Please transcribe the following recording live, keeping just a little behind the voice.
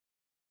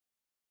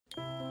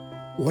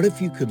What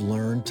if you could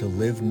learn to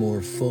live more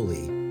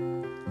fully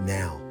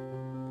now?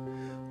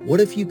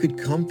 What if you could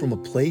come from a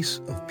place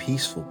of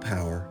peaceful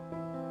power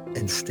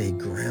and stay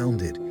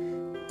grounded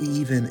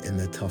even in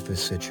the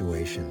toughest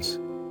situations?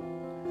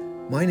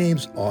 My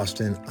name's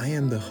Austin. I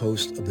am the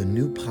host of the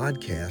new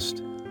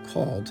podcast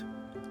called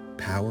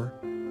Power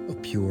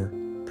of Pure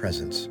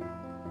Presence.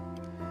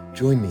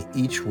 Join me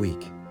each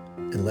week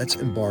and let's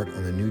embark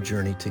on a new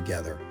journey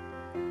together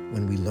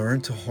when we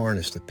learn to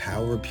harness the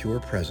power of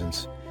pure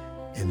presence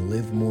and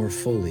live more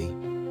fully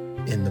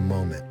in the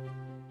moment.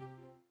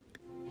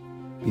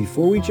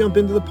 Before we jump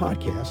into the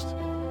podcast,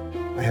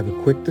 I have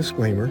a quick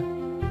disclaimer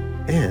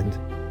and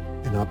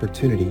an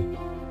opportunity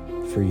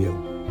for you.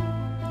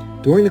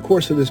 During the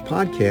course of this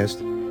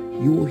podcast,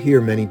 you will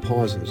hear many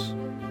pauses.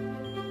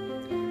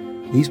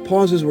 These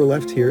pauses were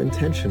left here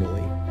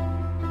intentionally.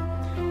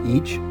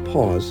 Each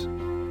pause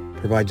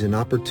provides an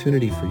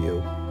opportunity for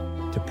you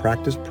to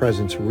practice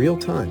presence real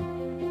time,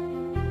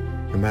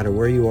 no matter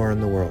where you are in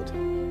the world.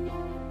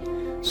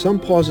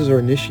 Some pauses are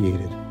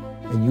initiated,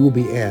 and you will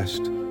be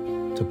asked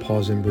to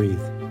pause and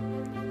breathe.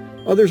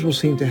 Others will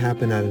seem to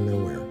happen out of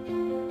nowhere.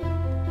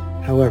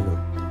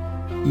 However,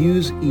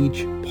 use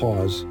each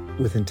pause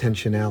with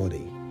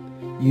intentionality.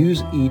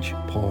 Use each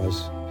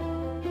pause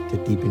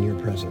to deepen your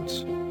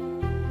presence.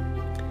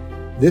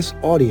 This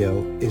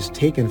audio is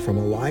taken from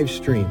a live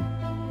stream,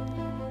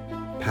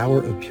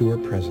 Power of Pure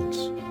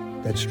Presence,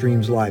 that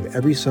streams live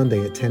every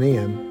Sunday at 10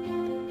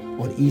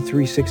 a.m. on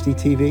E360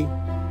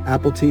 TV,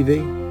 Apple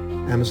TV,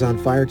 Amazon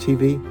Fire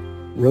TV,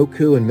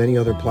 Roku, and many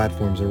other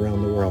platforms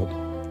around the world.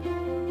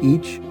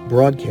 Each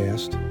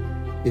broadcast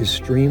is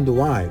streamed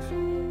live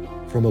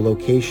from a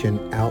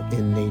location out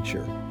in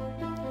nature.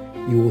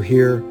 You will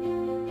hear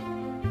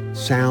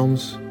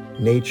sounds,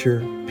 nature,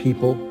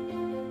 people.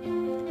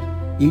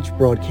 Each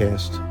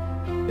broadcast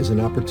is an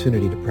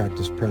opportunity to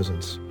practice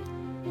presence.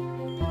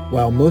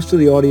 While most of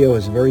the audio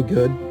is very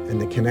good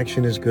and the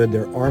connection is good,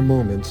 there are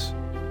moments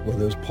where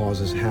those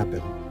pauses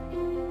happen.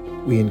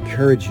 We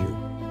encourage you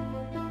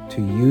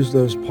to use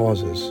those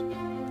pauses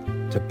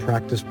to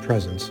practice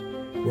presence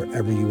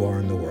wherever you are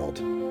in the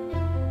world.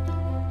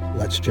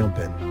 Let's jump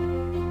in.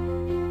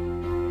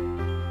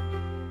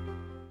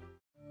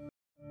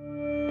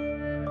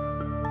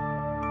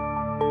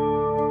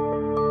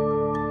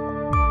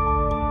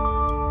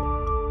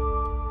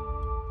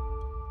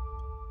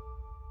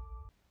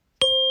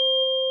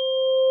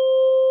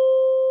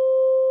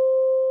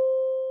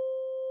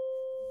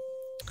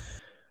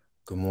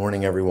 Good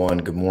morning, everyone.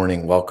 Good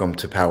morning. Welcome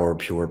to Power of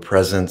Pure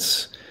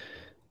Presence,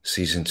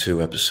 Season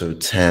 2, Episode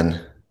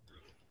 10.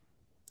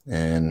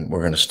 And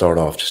we're going to start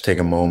off. Just take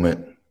a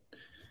moment.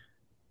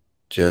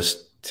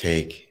 Just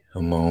take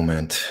a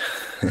moment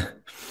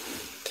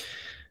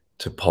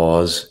to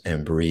pause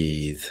and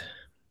breathe.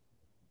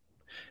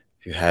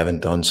 If you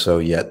haven't done so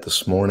yet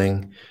this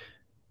morning,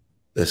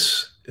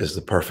 this is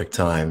the perfect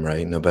time,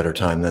 right? No better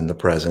time than the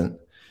present.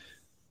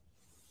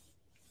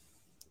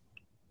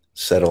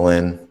 Settle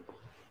in.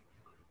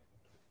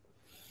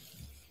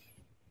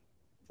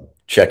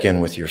 Check in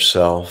with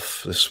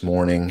yourself this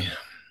morning.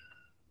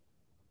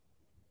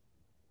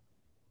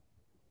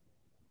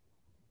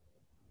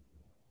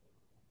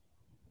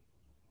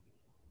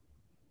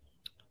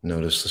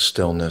 Notice the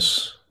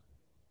stillness.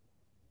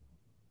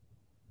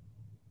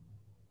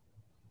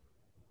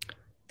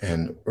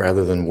 And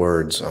rather than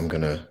words, I'm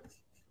going to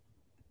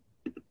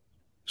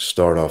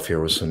start off here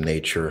with some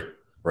nature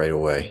right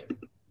away.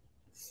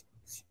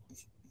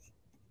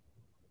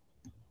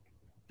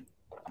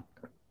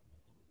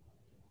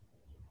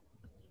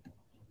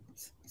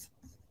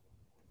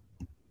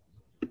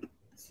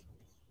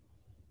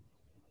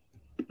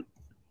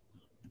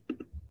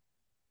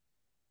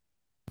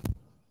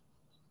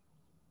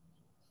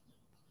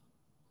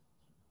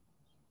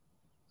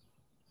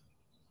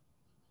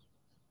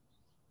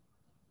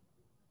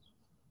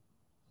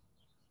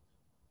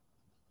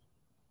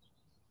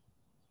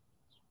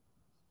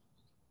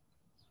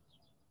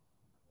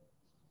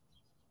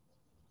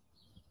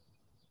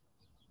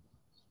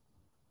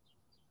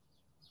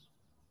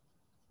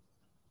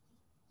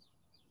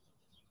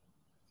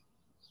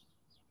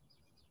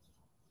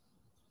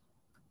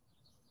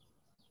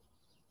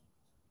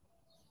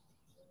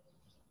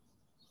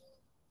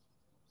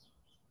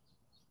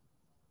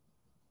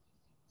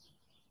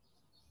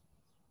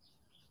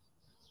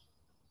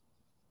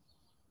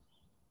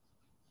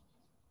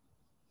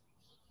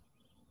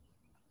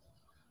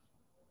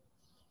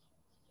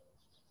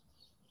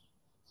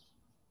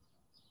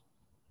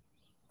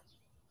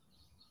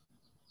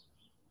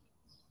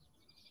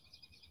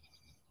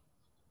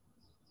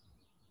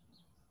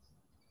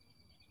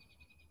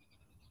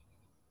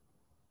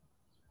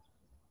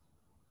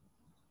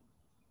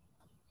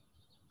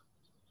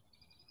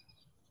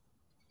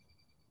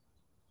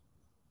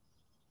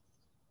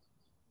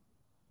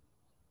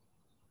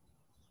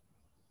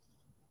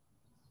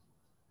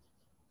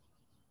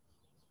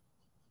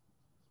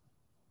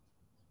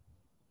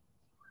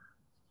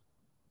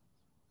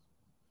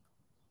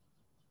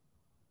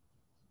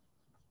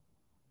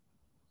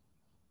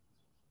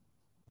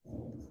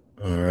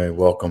 All right,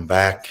 welcome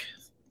back.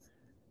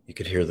 You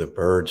could hear the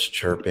birds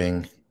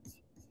chirping.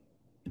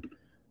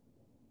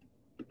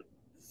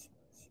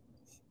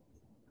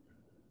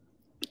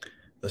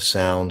 The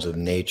sounds of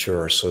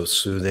nature are so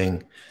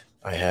soothing.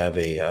 I have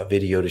a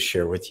video to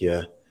share with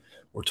you.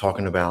 We're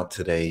talking about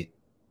today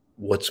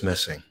what's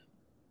missing.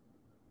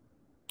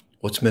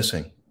 What's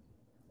missing?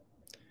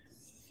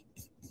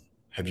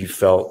 Have you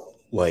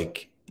felt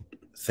like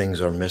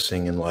things are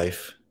missing in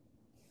life?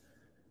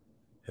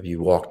 Have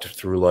you walked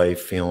through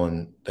life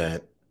feeling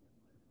that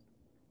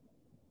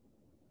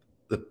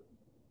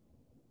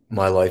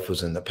my life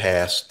was in the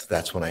past?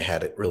 That's when I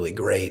had it really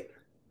great.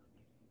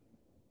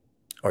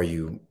 Are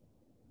you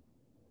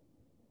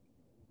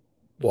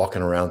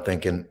walking around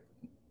thinking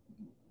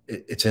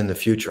it's in the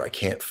future? I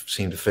can't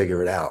seem to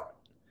figure it out.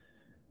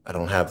 I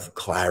don't have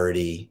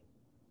clarity.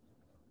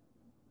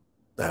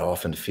 I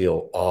often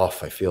feel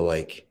off. I feel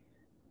like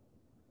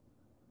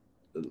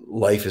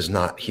life is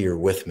not here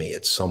with me.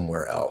 It's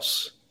somewhere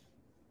else.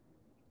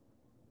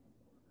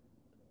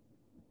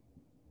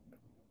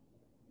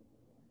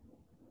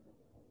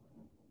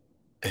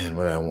 And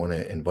what I want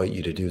to invite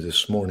you to do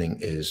this morning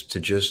is to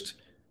just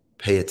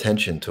pay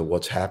attention to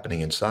what's happening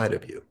inside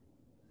of you.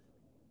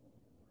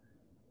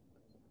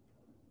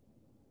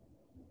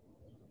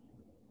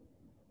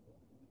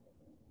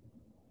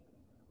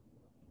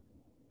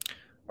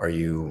 Are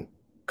you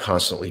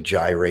constantly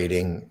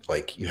gyrating?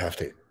 Like you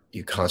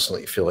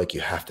constantly feel like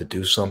you have to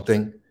do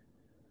something?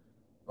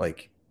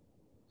 Like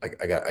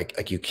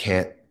you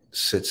can't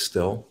sit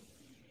still?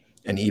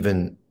 And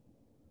even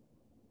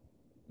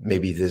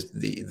maybe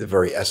the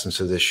very essence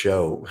of this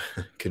show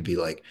could be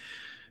like,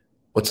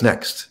 what's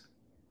next?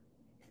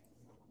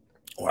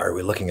 Why are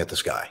we looking at the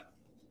sky?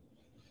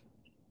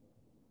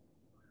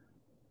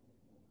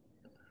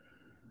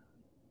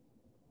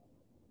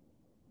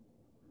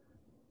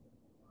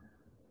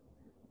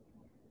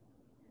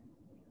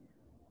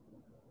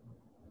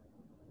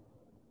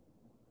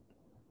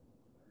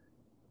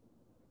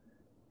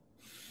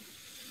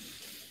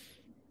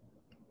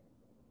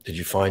 Did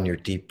you find your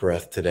deep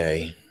breath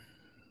today?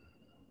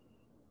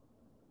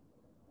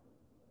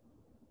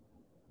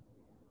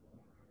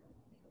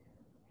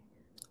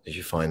 Did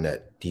you find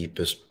that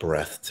deepest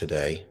breath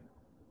today?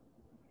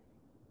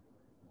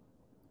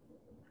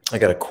 I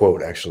got a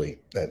quote actually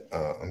that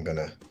I'm going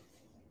to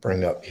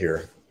bring up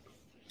here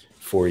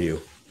for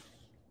you.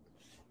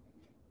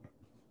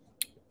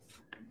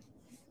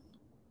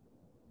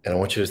 And I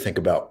want you to think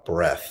about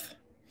breath.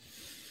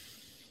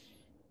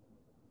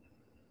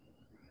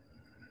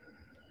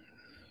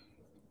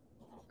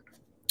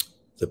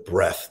 The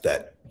breath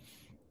that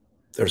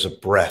there's a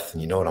breath,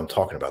 and you know what I'm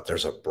talking about.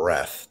 There's a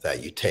breath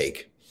that you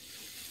take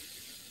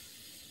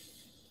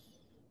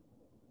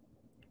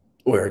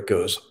where it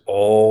goes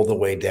all the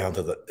way down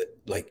to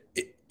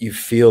you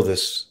feel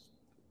this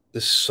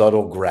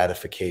subtle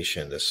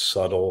gratification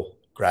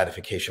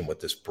with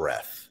this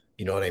breath.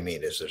 You know what I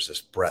mean? There's this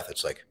breath.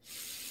 It's like,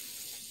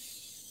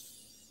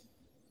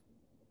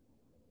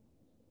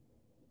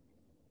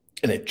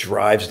 and it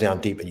drives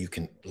down deep, and you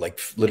can like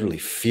literally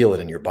feel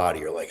it in your body.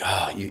 You're like,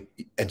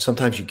 and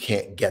sometimes you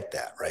can't get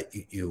that, right?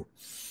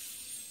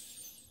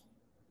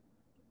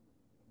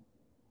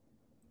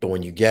 But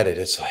when you get it,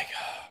 it's like,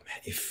 oh man,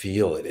 you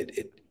feel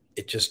it.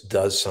 It just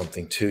does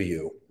something to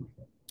you.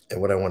 And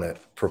what I want to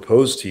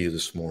propose to you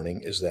this morning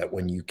is that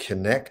when you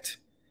connect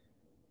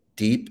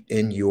deep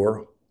in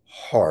your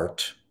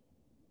heart,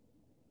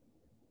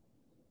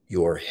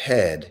 your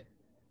head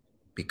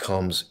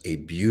becomes a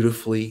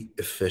beautifully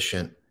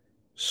efficient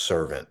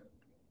servant.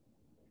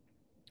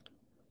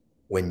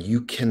 When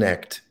you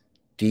connect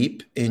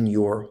deep in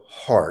your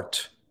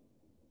heart,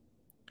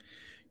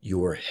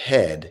 your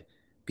head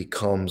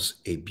becomes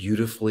a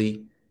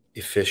beautifully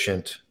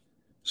efficient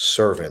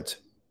servant.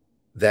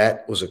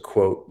 That was a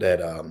quote that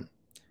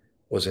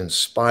was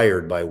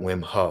inspired by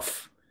Wim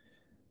Hof,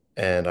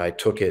 and I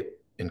took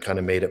it and kind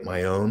of made it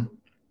my own.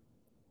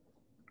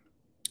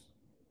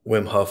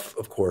 Wim Hof,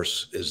 of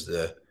course, is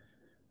the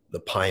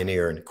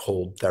pioneer in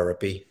cold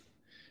therapy.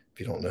 If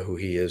you don't know who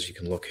he is, you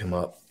can look him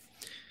up.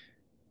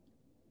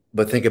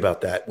 But think about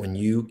that. When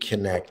you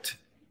connect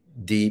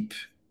deep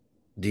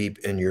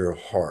in your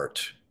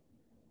heart,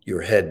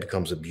 your head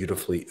becomes a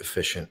beautifully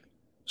efficient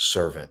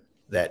servant.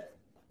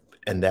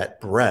 That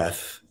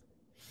breath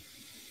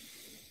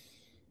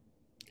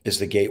is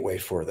the gateway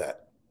for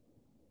that.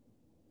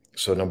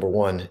 So number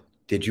one,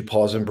 did you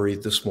pause and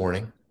breathe this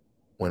morning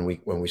when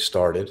we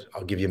started?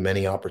 I'll give you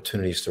many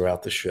opportunities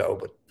throughout the show,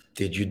 but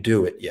did you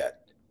do it yet?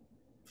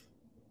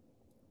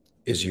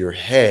 Is your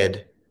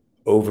head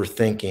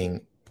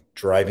overthinking,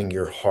 driving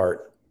your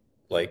heart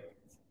like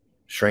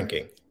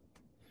shrinking?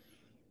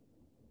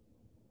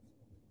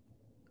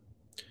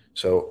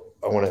 So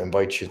I want to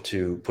invite you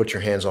to put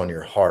your hands on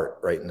your heart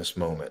right in this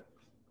moment.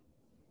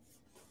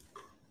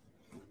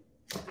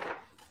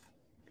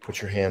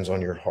 Put your hands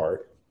on your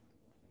heart.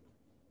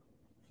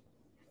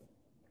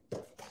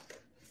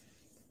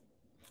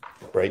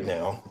 Right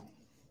now.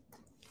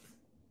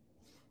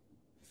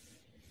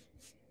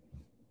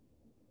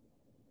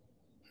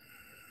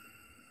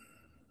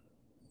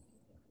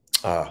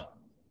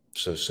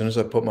 So as soon as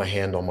I put my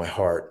hand on my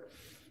heart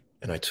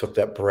and I took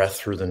that breath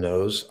through the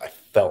nose, I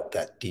felt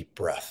that deep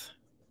breath.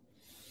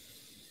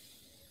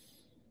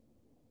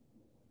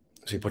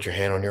 So you put your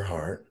hand on your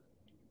heart.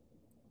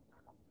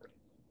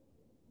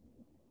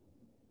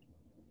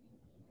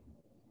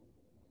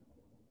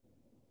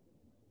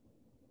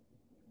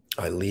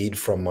 I lead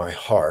from my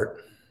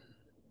heart.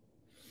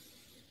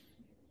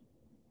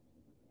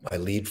 I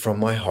lead from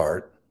my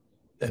heart,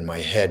 and my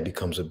head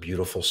becomes a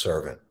beautiful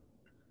servant.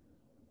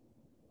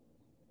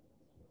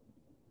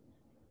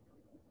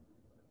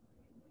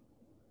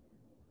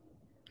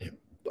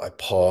 I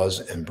pause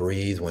and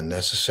breathe when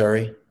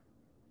necessary.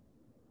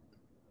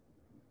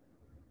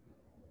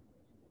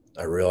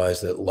 I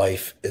realize that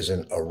life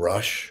isn't a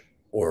rush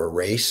or a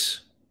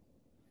race,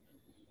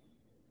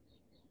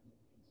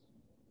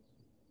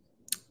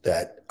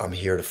 that I'm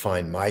here to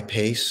find my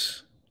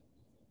pace,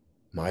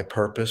 my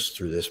purpose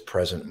through this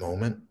present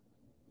moment,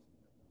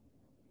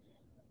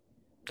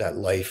 that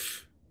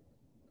life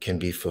can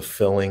be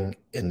fulfilling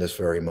in this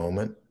very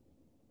moment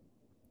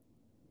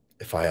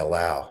if I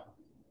allow.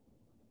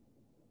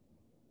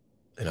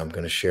 And I'm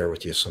going to share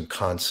with you some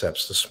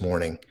concepts this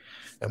morning.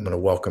 I'm going to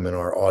welcome in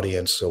our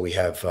audience. So we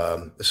have,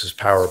 this is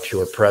Power of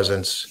Pure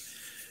Presence.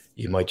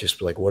 You might just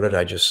be like, what did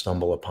I just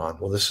stumble upon?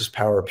 Well, this is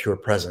Power of Pure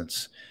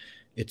Presence.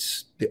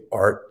 It's the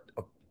art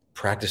of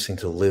practicing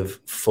to live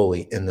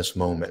fully in this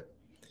moment.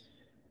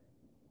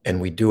 And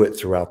we do it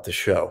throughout the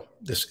show.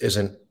 This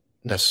isn't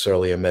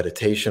necessarily a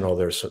meditation,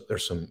 although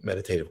there's some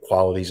meditative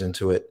qualities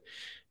into it.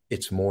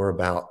 It's more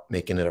about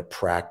making it a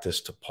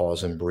practice to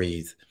pause and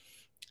breathe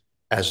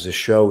as the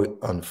show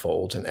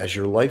unfolds and as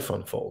your life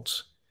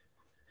unfolds.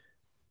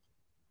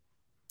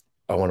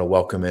 I want to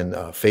welcome in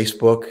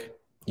Facebook,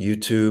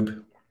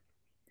 YouTube,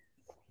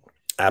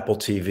 Apple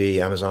TV,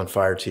 Amazon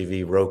Fire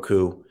TV,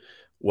 Roku.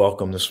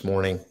 Welcome this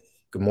morning.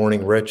 Good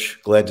morning, Rich.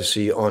 Glad to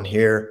see you on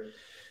here.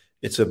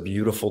 It's a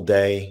beautiful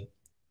day.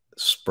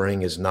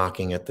 Spring is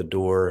knocking at the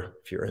door.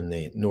 If you're in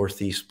the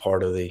northeast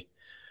part of the,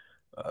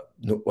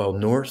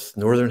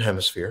 northern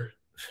hemisphere,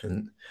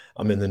 and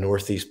I'm in the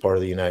northeast part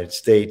of the United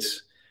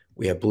States,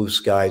 we have blue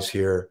skies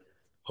here.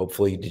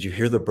 Hopefully, did you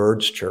hear the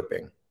birds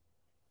chirping?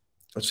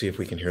 Let's see if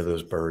we can hear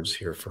those birds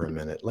here for a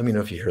minute. Let me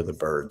know if you hear the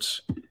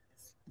birds.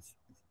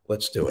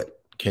 Let's do it.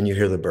 Can you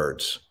hear the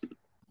birds?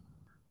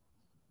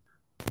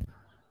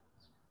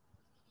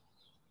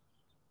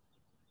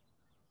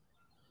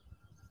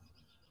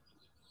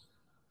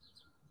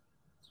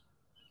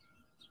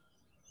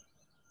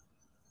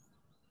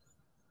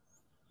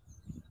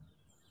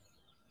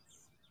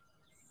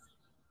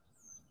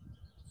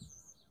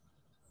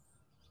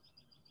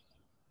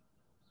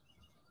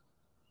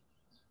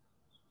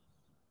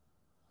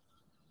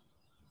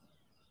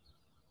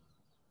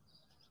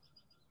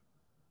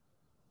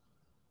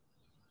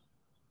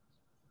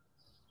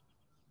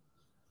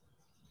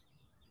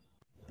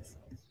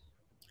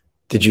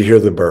 Did you hear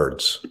the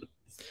birds?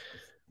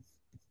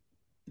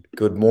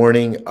 Good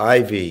morning,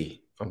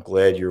 Ivy. I'm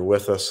glad you're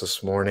with us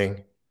this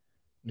morning.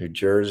 New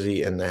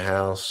Jersey in the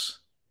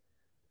house,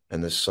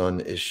 and the sun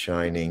is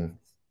shining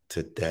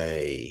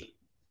today.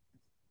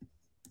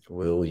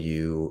 Will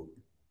you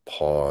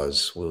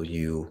pause? Will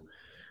you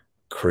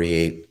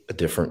create a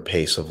different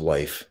pace of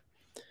life?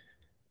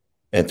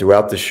 And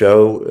throughout the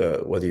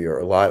show, whether you're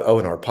alive,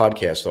 in our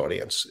podcast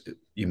audience,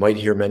 you might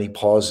hear many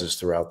pauses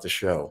throughout the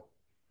show.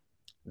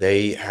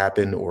 They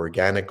happen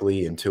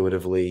organically,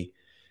 intuitively,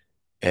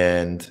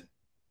 and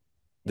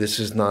this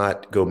is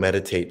not go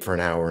meditate for an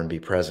hour and be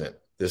present.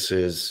 This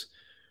is,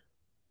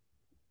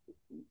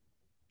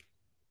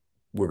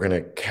 we're going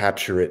to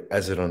capture it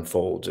as it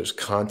unfolds. There's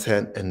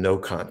content and no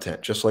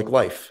content, just like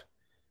life.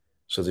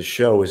 So the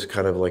show is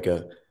kind of like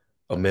a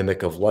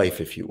mimic of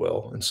life, if you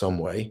will, in some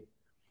way,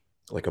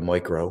 like a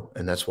micro.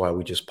 And that's why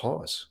we just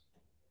pause.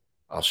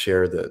 I'll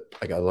share that.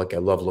 I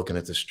love looking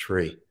at this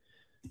tree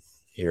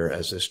here,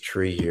 as this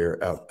tree here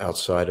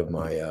outside of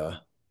my,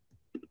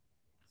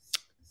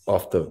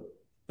 off the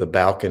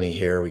balcony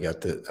here. We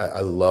got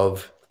I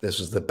love, this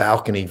is the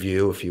balcony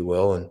view, if you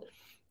will. And,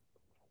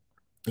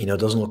 it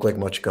doesn't look like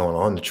much going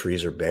on. The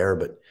trees are bare,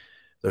 but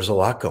there's a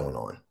lot going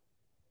on.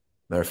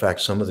 Matter of fact,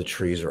 some of the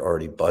trees are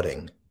already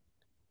budding.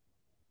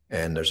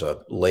 And there's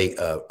a lake,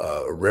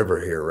 a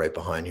river here right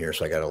behind here.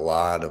 So I got a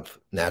lot of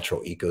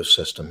natural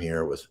ecosystem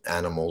here with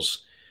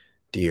animals,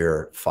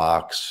 deer,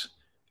 fox,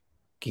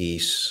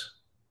 geese,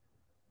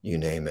 you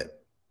name it.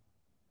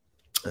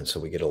 And so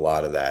we get a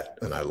lot of that,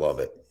 and I love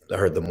it. I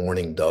heard the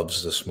morning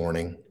doves this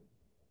morning.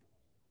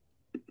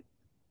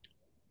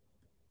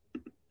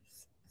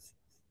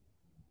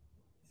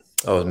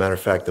 Oh, as a matter of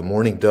fact, the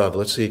morning dove,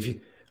 let's see if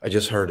I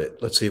just heard it.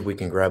 Let's see if we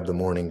can grab the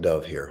morning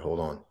dove here.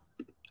 Hold on.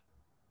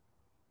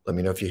 Let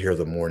me know if you hear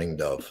the morning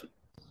dove.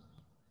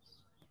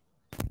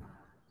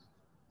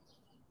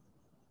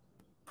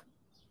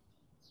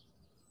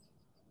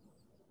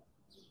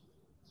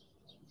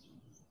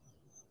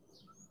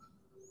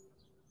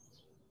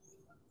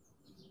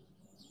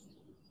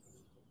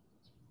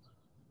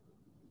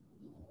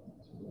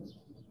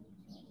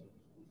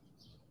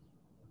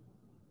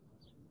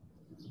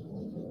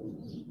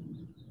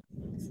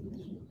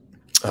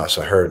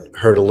 So I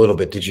heard a little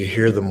bit. Did you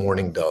hear the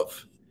mourning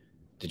dove?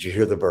 Did you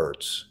hear the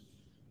birds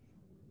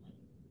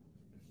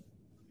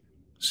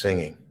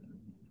singing?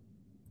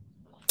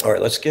 All right,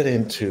 let's get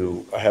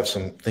into. I have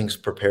some things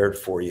prepared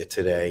for you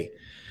today.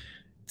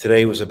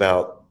 Today was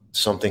about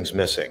something's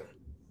missing.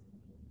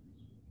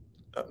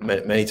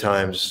 Many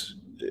times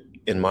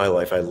in my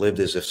life, I lived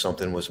as if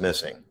something was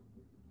missing,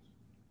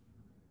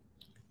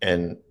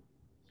 and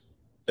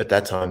at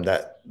that time,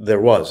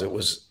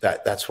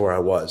 that's where I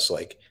was.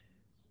 Like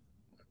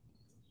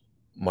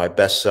my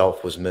best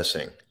self was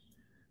missing.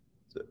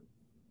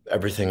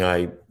 Everything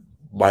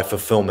my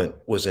fulfillment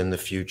was in the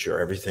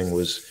future. It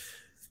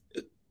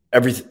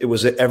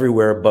was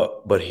everywhere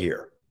but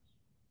here.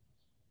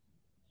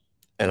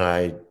 And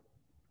I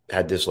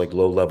had this like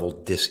low level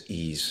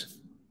dis-ease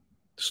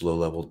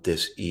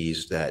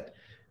that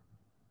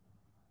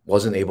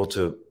wasn't able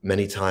to,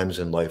 many times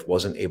in life,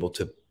 wasn't able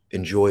to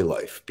enjoy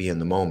life, be in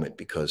the moment,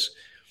 because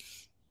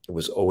it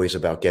was always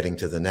about getting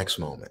to the next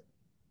moment.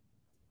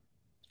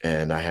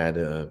 And I had,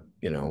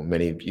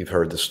 many of you've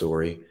heard the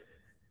story,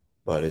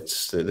 but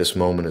this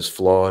moment is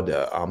flawed.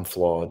 I'm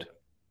flawed.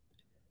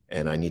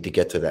 And I need to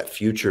get to that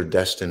future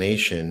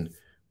destination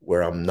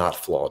where I'm not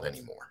flawed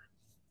anymore.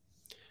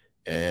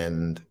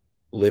 And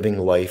living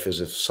life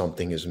as if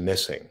something is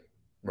missing,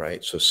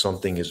 right? So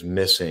something is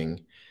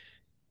missing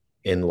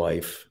in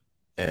life,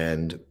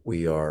 and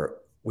we are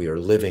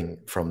living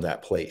from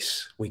that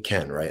place. We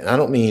can, right? And I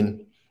don't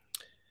mean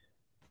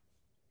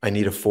I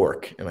need a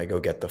fork and I go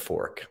get the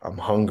fork. I'm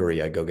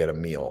hungry, I go get a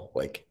meal.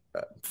 Like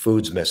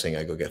food's missing,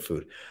 I go get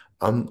food.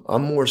 I'm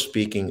more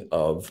speaking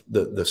of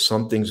the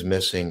something's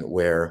missing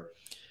where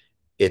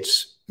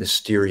it's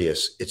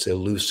mysterious, it's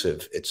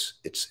elusive,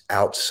 it's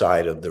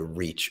outside of the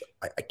reach.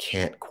 I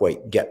can't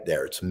quite get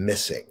there. It's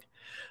missing.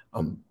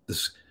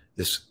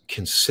 This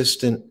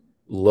consistent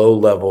low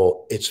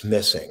level, it's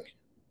missing.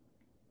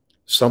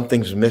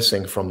 Something's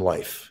missing from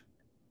life.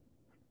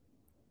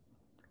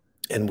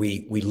 And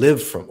we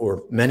live from,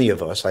 or many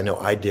of us, I know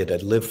I did,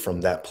 I'd lived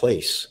from that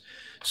place.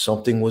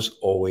 Something was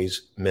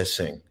always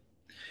missing,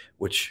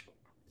 which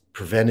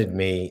prevented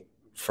me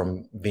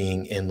from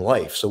being in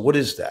life. So what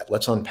is that?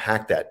 Let's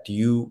unpack that. Do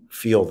you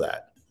feel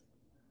that?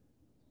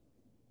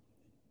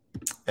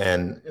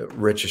 And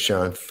Rich is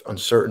showing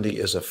uncertainty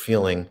is a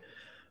feeling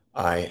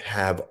I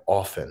have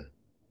often.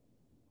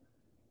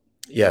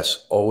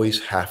 Yes,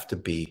 always have to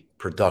be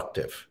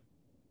productive.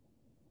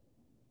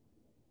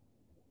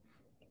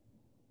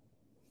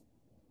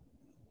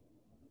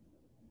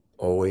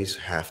 Always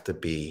have to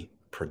be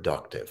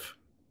productive.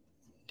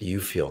 Do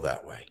you feel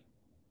that way?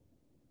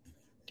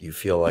 Do you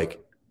feel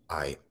like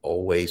I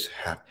always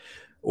have,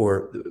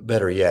 or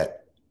better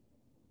yet,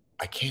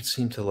 I can't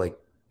seem to like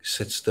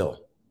sit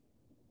still.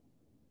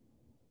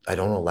 I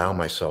don't allow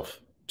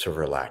myself to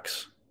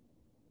relax.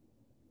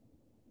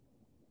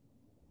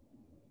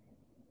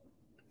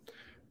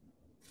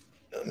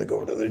 Let me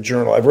go to the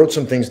journal. I wrote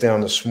some things down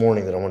this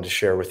morning that I wanted to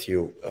share with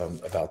you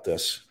about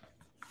this.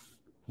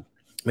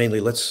 Mainly,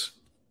 let's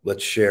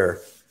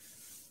share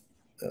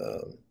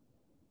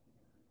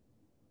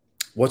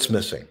what's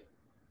missing.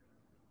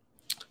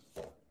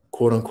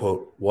 Quote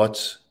unquote,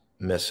 what's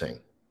missing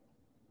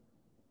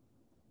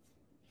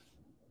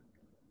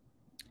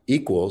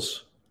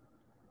equals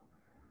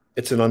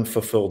it's an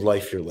unfulfilled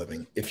life you're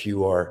living. If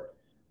you are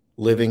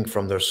living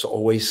from there's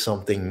always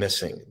something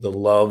missing. The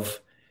love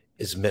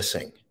is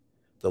missing.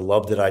 The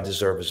love that I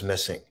deserve is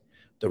missing.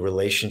 The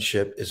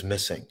relationship is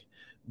missing.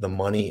 The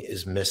money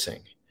is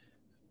missing.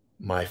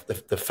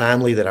 The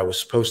family that I was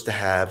supposed to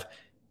have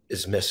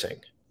is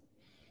missing.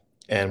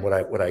 And what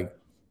I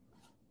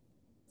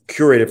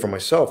curated for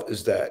myself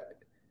is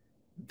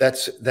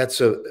that's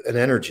an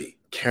energy.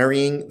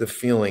 Carrying the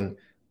feeling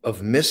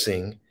of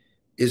missing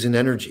is an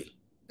energy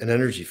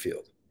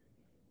field.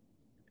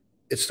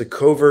 It's the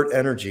covert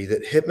energy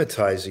that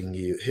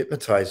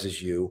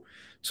hypnotizes you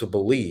to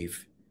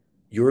believe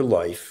your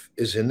life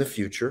is in the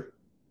future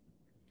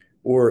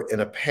or in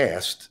a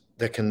past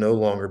that can no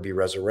longer be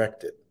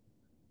resurrected.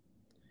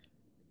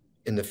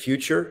 In the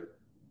future,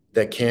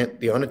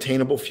 the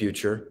unattainable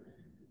future,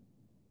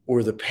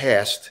 or the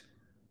past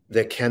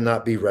that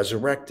cannot be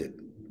resurrected.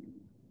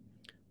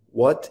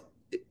 What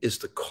is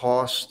the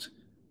cost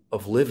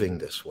of living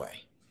this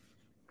way?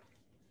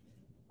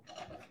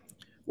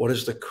 What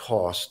is the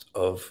cost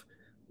of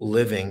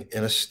living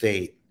in a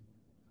state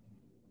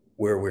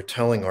where we're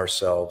telling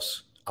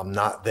ourselves, I'm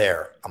not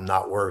there, I'm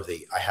not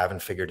worthy, I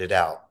haven't figured it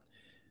out,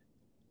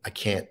 I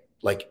can't,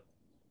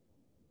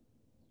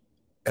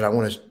 and I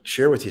want to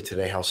share with you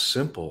today how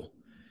simple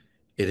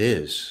it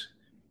is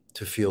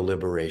to feel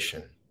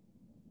liberation,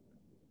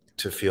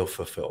 to feel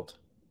fulfilled.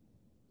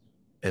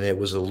 And it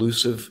was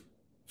elusive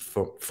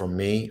for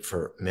me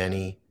for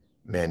many,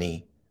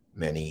 many,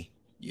 many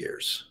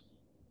years.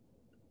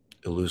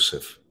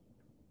 Elusive.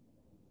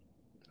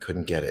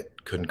 Couldn't get it,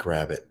 couldn't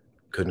grab it,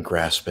 couldn't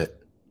grasp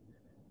it,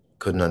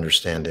 couldn't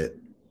understand it.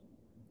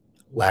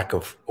 Lack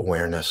of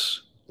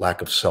awareness,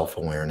 lack of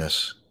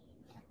self-awareness.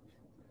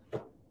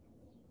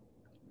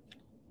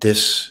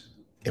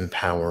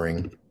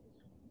 Disempowering,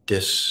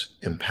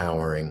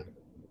 disempowering.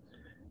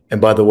 And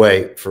by the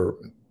way, for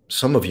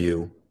some of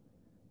you,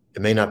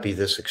 it may not be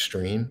this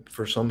extreme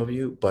for some of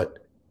you,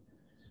 but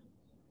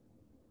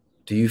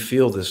do you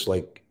feel this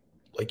like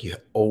you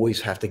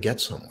always have to get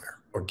somewhere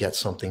or get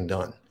something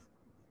done?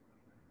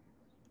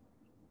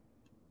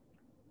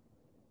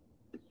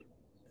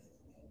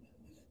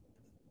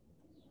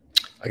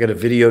 I got a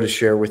video to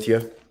share with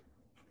you.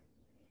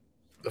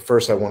 But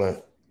first, I want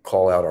to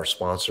call out our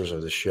sponsors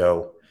of the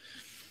show.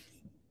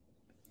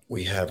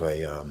 We have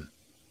a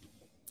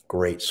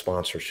great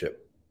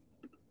sponsorship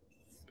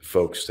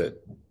folks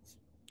that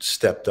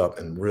stepped up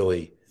and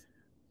really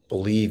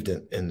believed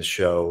in the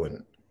show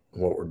and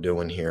what we're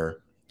doing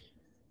here.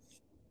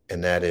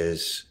 And that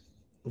is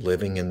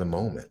living in the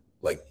moment,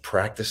 like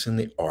practicing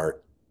the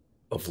art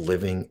of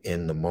living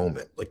in the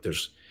moment. Like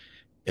there's,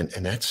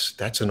 and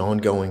that's an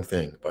ongoing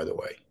thing, by the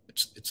way.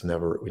 It's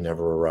never, we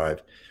never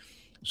arrive.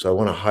 So I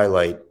want to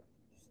highlight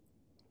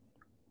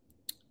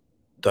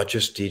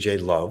Duchess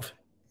DJ Love.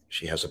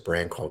 She has a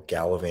brand called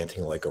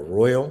Gallivanting Like a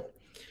Royal,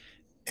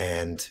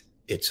 and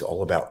it's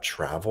all about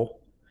travel.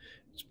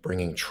 It's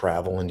bringing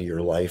travel into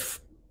your life.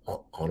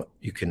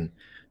 You can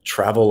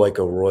travel like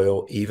a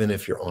royal even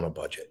if you're on a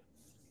budget.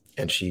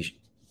 And she's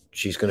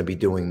going to be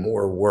doing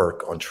more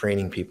work on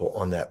training people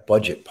on that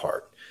budget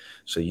part,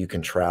 so you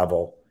can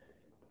travel.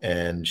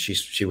 And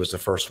she was the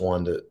first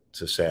one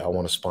to say, I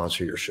want to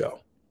sponsor your show.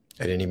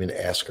 I didn't even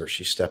ask her.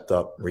 She stepped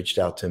up, reached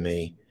out to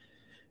me,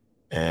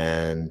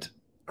 and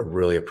I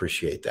really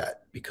appreciate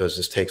that because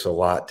this takes a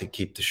lot to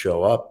keep the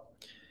show up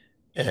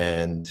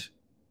and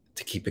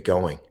to keep it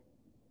going.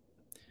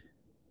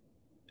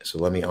 So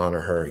let me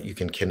honor her. You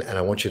can and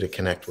I want you to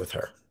connect with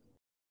her.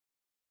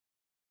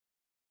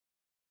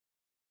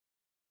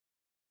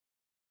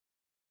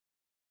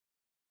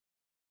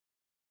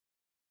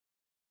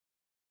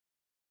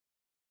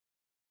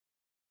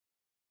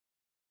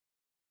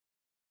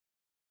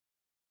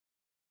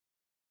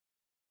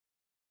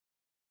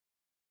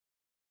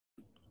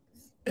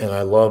 And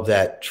I love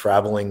that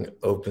traveling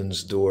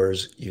opens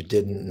doors you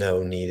didn't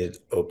know needed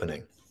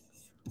opening.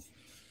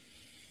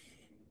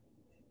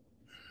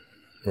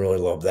 Really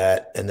love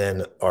that. And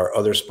then our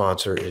other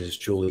sponsor is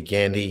Julie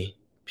Gandy,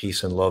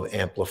 Peace and Love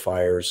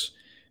Amplifiers.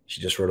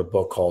 She just wrote a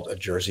book called A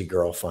Jersey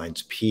Girl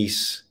Finds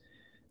Peace.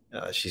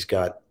 She's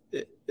got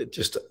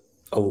just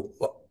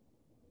over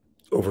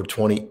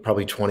 20,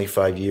 probably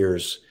 25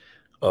 years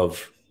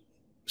of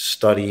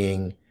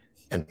studying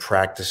and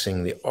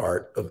practicing the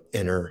art of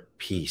inner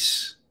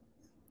peace,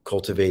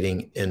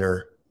 cultivating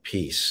inner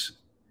peace.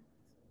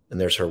 And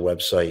there's her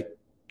website,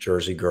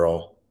 Jersey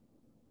Girl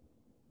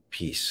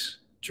Peace,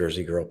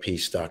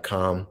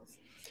 jerseygirlpeace.com.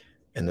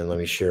 And then let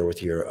me share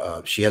with you,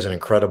 she has an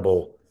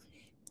incredible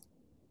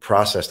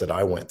process that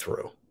I went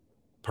through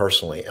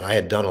personally. And I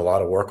had done a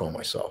lot of work on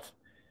myself.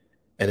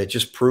 And it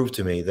just proved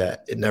to me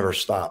that it never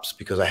stops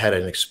because I had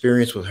an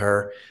experience with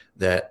her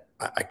that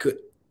I could,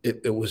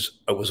 it was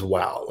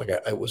wow. Like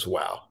it was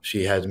wow.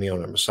 She had me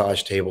on a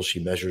massage table. She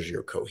measures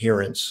your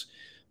coherence.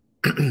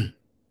 And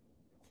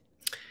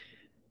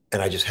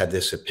I just had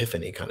this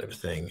epiphany kind of a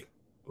thing,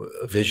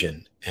 a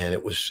vision. And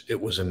it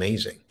was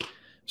amazing.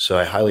 So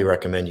I highly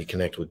recommend you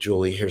connect with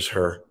Julie. Here's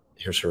her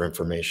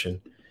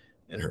information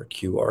and her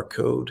QR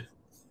code.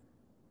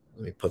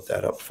 Let me put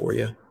that up for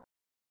you.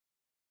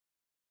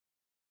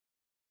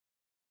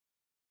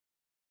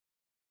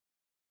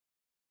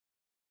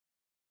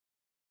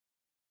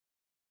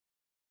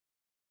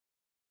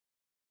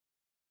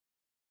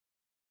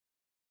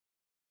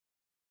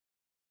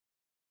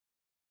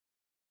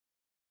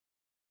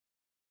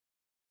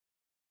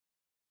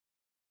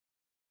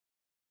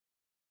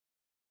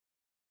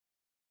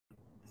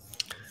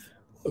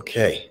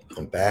 Okay,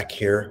 I'm back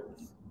here.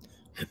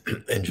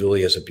 And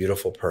Julie is a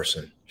beautiful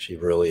person. She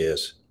really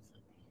is.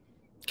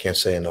 Can't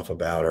say enough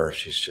about her.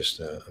 She's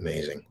just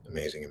amazing,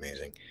 amazing,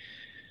 amazing.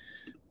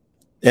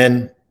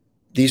 And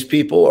these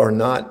people are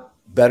not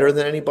better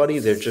than anybody.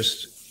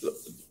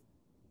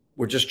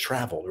 We're just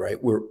traveled,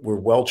 right? We're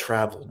well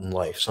traveled in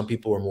life. Some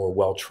people are more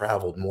well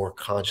traveled, more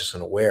conscious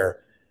and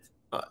aware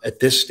at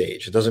this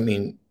stage. It doesn't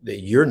mean that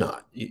you're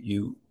not.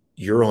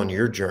 You're on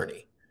your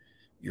journey.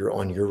 You're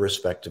on your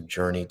respective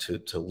journey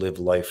to live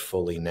life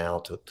fully now,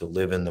 to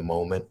live in the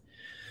moment.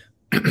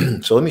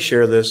 So let me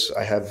share this.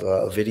 I have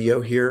a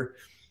video here.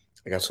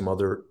 I got some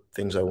other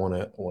things I want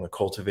to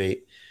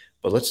cultivate,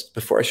 but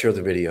before I share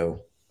the video,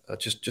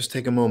 just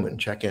take a moment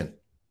and check in.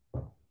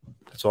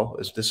 That's all.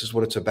 This is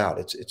what it's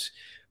about.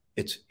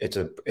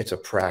 It's a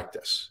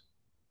practice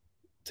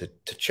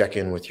to check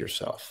in with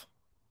yourself,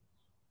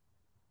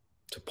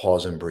 to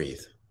pause and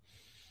breathe.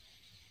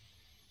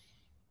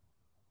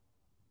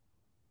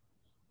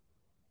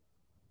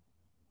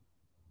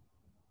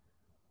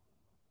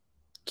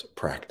 It's a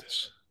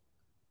practice.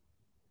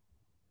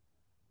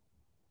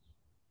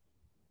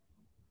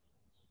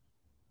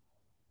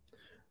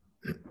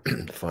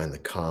 Find the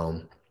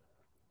calm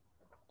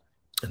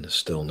and the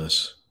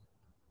stillness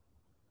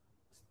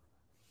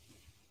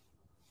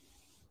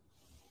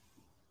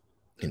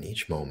in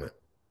each moment.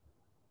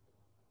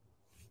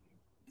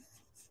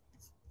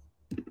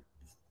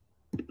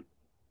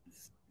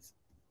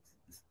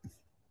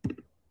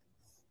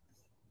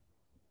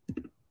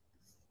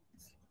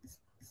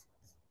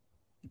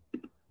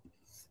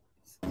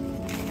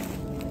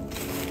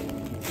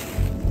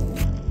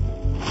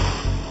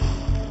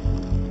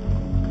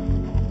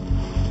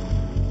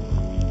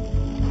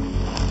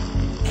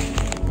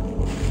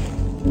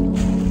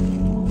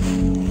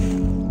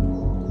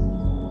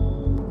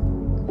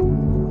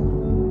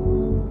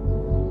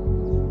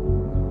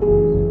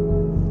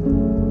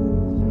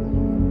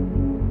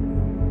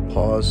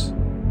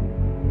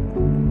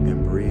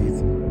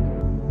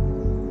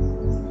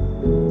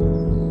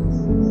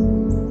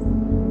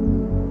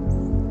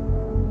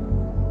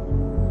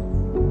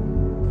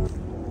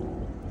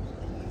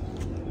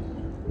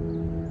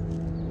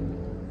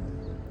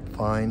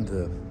 find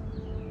the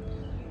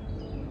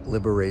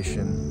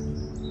liberation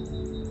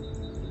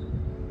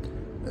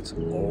that's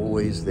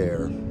always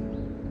there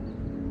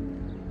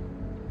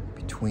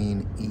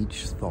between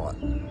each thought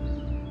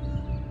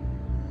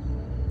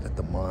that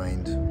the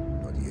mind,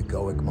 or the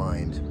egoic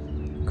mind,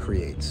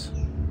 creates.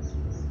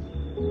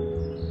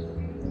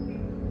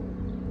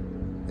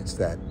 It's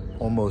that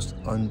almost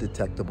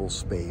undetectable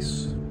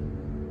space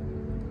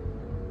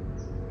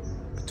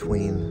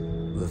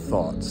between the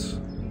thoughts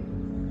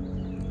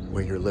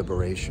where your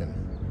liberation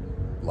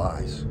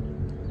lies,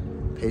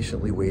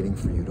 patiently waiting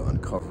for you to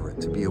uncover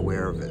it, to be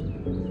aware of it,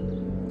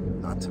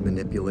 not to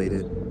manipulate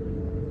it,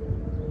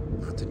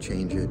 not to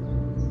change it,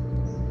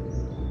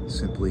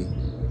 simply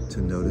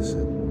to notice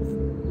it.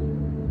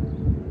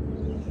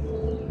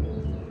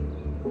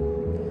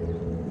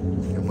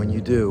 And when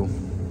you do,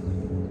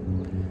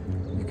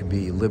 you can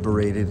be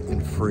liberated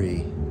and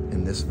free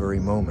in this very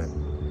moment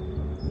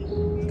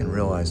and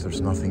realize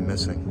there's nothing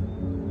missing,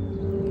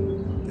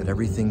 that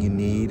everything you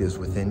need is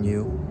within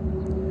you.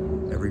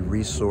 Every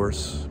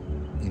resource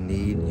you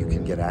need, you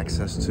can get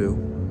access to,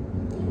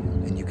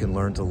 and you can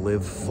learn to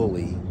live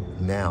fully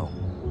now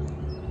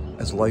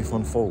as life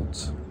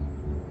unfolds.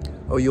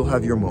 Oh, you'll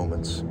have your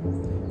moments.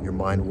 Your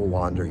mind will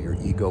wander, your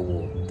ego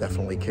will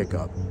definitely kick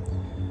up.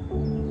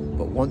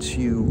 But once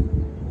you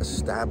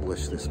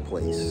establish this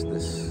place,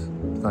 it's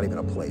not even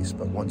a place,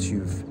 but once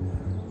you've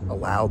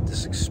allowed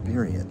this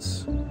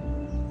experience,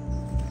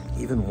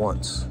 even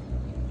once,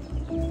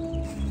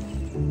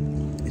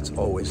 it's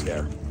always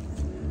there.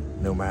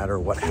 No matter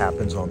what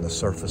happens on the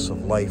surface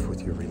of life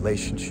with your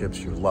relationships,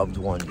 your loved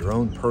one, your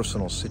own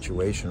personal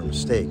situation or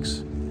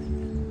mistakes,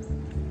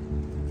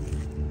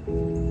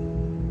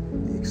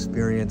 the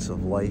experience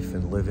of life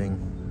and living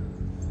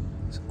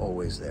is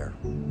always there.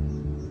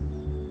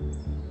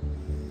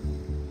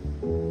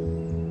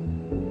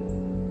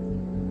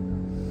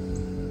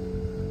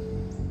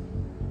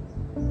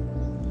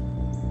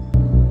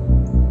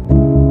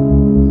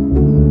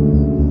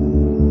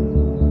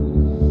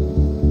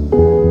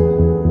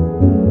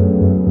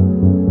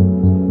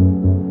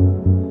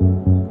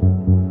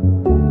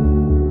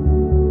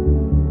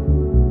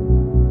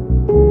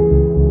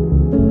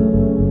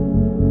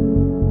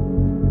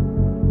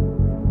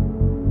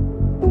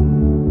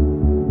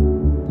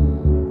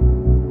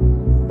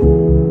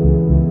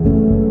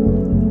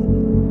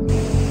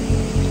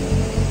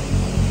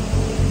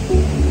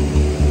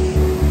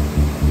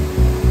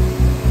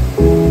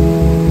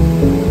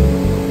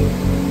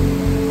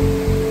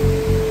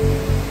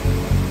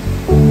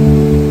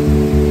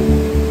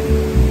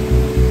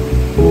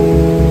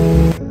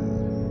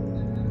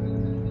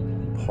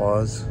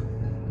 Pause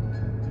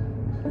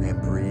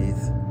and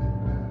breathe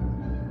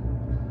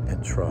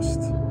and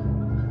trust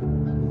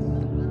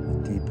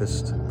the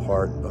deepest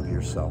part of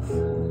yourself.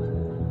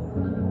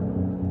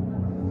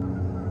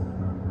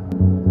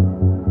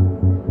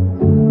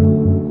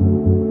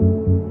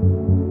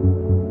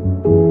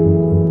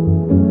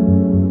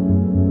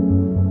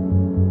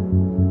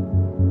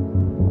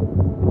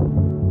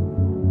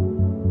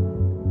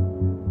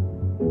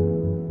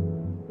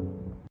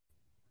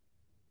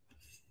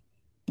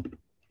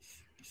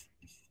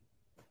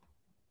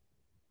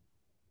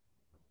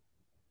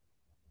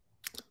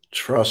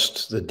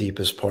 Trust the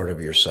deepest part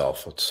of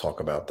yourself. Let's talk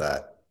about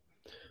that.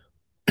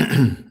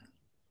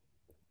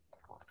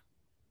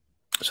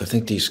 So I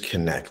think these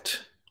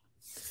connect.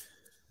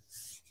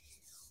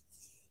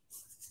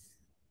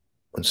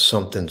 When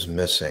something's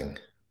missing,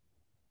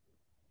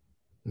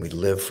 we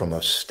live from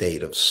a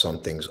state of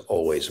something's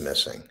always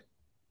missing.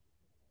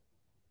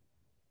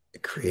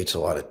 It creates a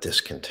lot of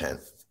discontent.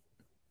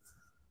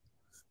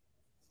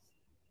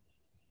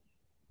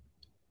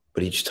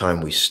 But each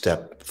time we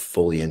step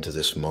fully into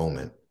this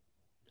moment,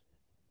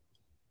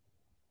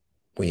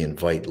 we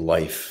invite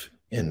life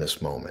in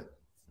this moment.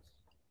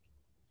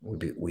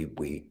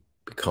 We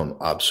become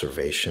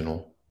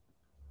observational.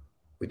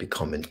 We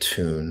become in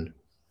tune.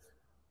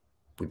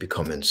 We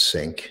become in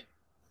sync.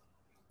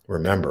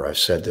 Remember, I've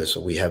said this,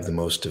 we have the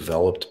most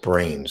developed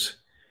brains.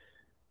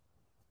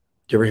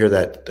 Do you ever hear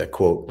that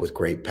quote, with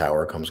great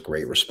power comes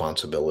great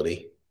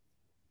responsibility?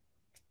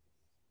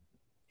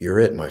 You're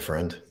it, my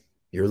friend.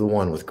 You're the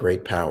one with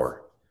great power.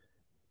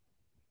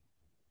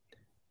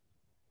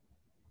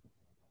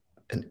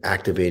 And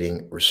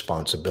activating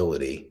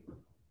responsibility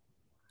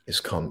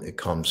it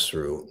comes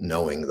through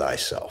knowing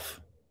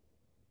thyself.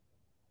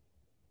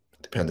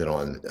 Depending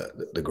on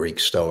the Greek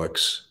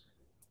Stoics,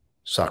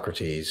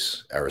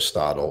 Socrates,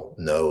 Aristotle,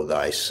 know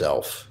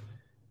thyself.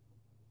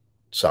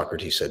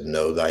 Socrates said,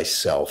 know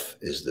thyself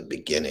is the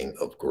beginning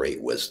of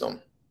great wisdom.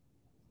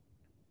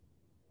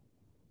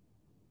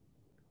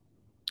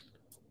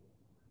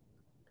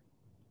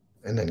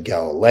 And then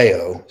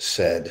Galileo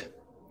said,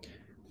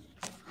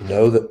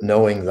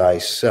 knowing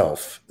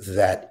thyself,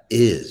 that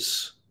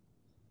is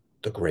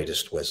the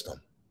greatest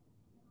wisdom.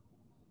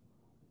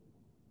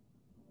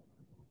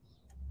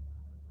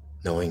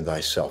 Knowing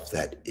thyself,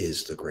 that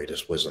is the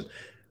greatest wisdom.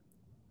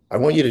 I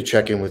want you to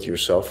check in with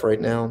yourself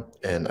right now,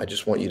 and I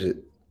just want you to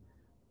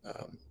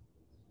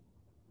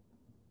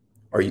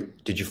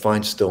Did you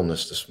find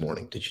stillness this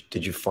morning?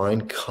 Did you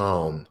find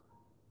calm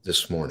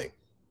this morning?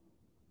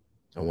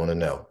 I want to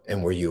know.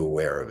 And were you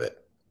aware of it?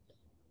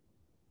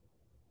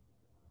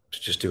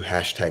 Just do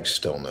hashtag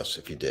stillness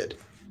if you did.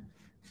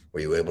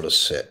 Were you able to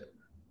sit?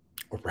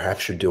 Or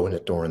perhaps you're doing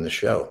it during the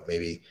show.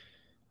 Maybe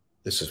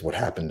this is what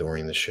happened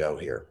during the show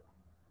here.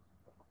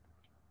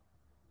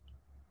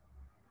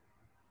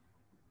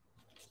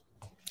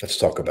 Let's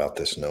talk about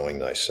this knowing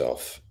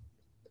thyself.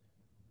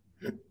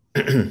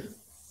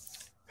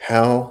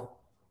 How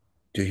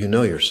do you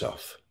know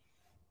yourself?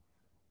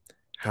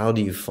 How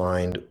do you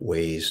find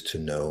ways to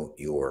know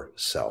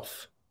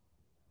yourself?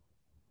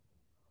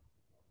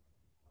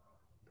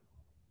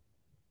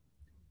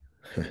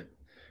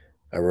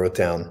 I wrote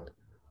down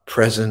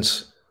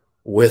presence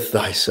with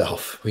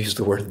thyself. We use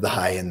the word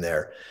thy in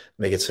there,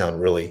 make it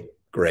sound really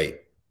great.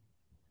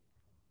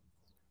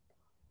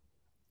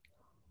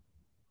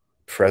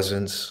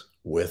 Presence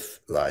with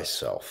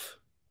thyself.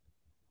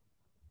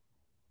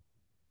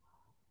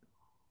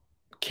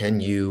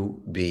 Can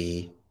you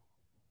be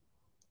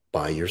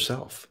by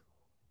yourself?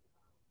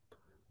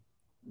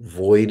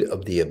 Void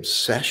of the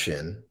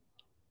obsession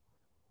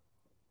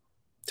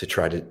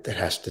that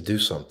has to do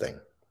something.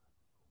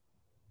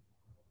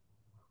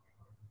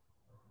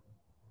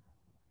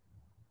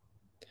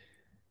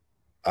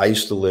 I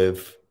used to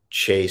live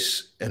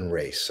chase and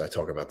race. I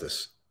talk about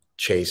this: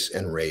 chase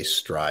and race,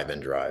 strive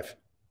and drive.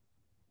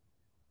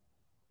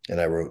 And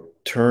I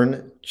wrote,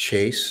 turn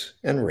chase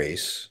and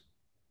race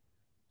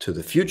to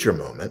the future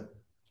moment.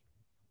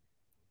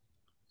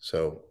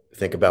 So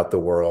think about the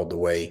world, the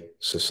way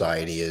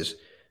society is: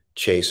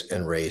 chase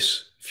and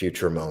race,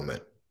 future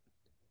moment.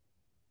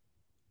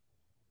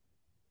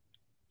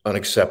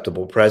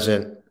 Unacceptable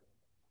present,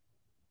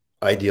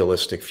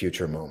 idealistic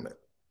future moment.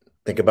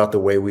 Think about the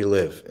way we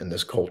live in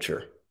this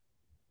culture.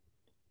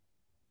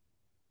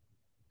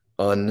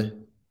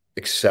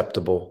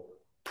 Unacceptable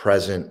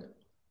present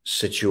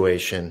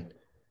situation,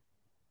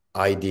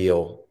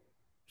 ideal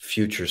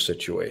future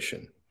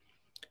situation.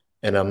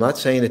 And I'm not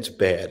saying it's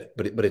bad,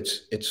 but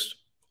it's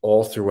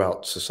all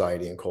throughout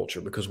society and culture,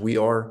 because we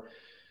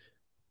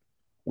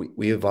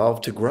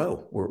evolve to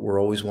grow. We're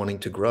always wanting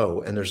to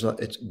grow, and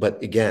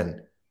but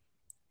again,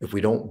 if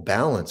we don't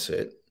balance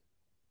it,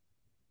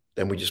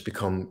 then we just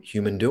become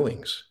human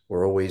doings.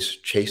 We're always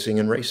chasing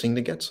and racing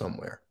to get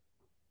somewhere.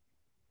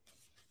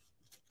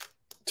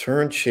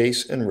 Turn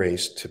chase and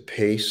race to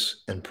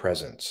pace and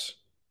presence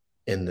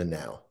in the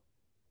now.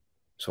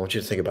 So I want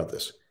you to think about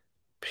this: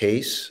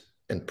 pace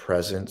and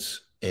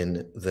presence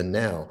in the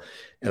now.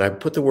 And I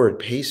put the word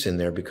pace in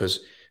there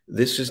because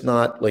this is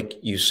not like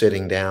you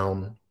sitting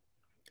down.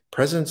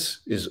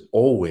 Presence is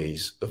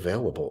always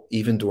available,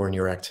 even during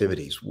your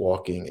activities,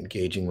 walking,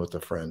 engaging with a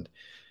friend,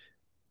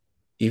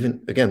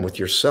 even, again, with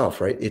yourself,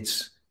 right?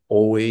 It's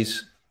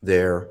always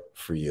there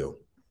for you.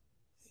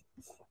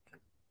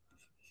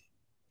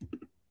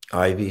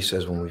 Ivy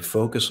says, when we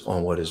focus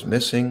on what is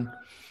missing,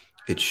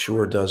 it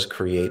sure does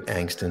create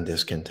angst and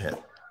discontent.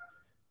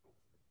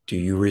 Do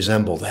you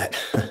resemble that?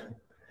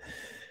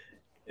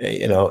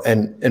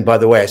 And by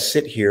the way, I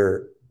sit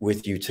here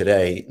with you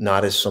today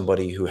not as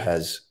somebody who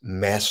has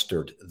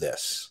mastered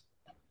this.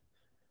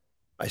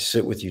 I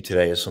sit with you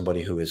today as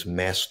somebody who is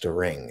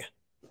mastering.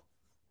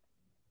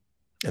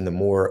 And the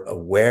more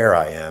aware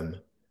I am,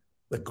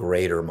 the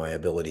greater my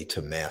ability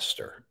to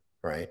master,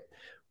 right?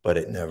 But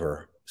it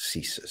never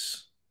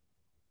ceases.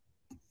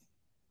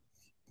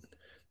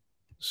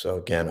 So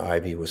again,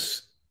 Ivy,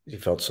 you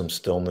felt some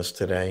stillness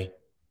today.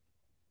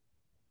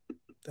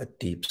 That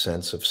deep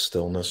sense of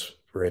stillness,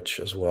 Rich,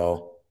 as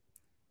well.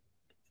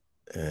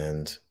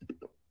 And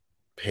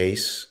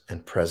pace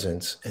and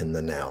presence in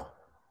the now.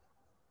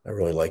 I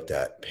really like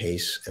that.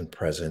 Pace and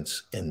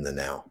presence in the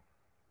now.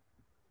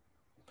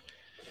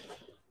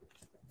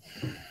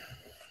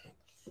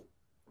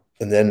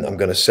 And then I'm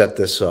going to set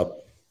this up.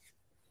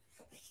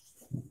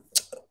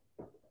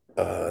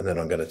 And then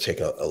I'm going to take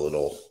a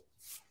little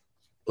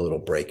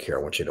break here.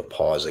 I want you to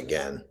pause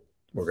again.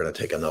 We're going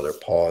to take another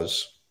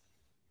pause.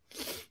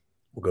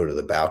 We'll go to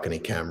the balcony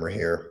camera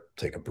here.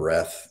 Take a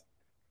breath.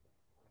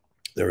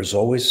 There is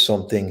always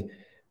something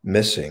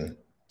missing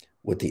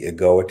with the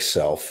egoic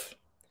self,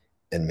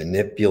 and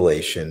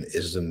manipulation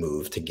is the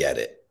move to get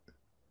it.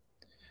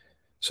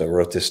 So I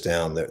wrote this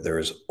down. There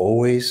is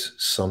always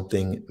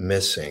something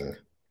missing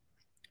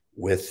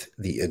with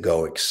the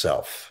egoic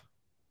self,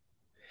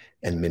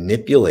 and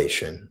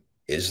manipulation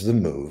is the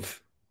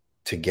move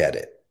to get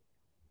it.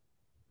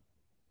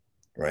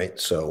 Right?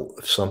 So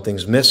if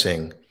something's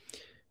missing,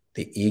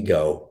 the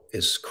ego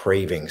is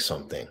craving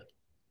something.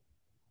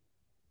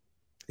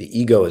 The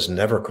ego is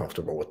never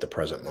comfortable with the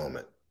present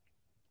moment.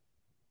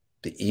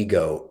 The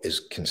ego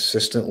is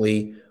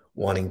consistently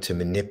wanting to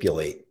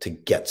manipulate to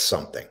get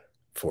something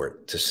for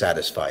it to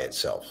satisfy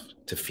itself,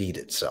 to feed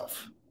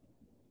itself.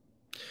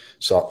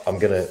 So I'm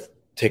going to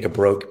take a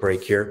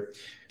break here.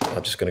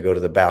 I'm just going to go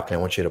to the balcony.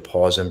 I want you to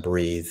pause and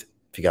breathe.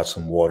 If you got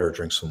some water,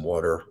 drink some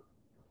water,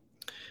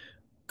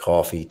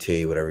 coffee,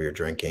 tea, whatever you're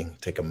drinking.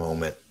 Take a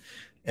moment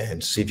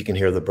and see if you can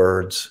hear the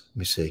birds. Let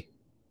me see.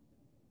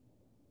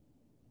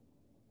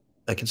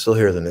 I can still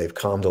hear them. They've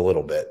calmed a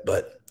little bit,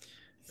 but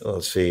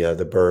let's see,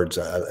 the birds.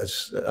 I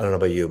don't know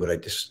about you, but I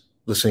just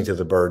listening to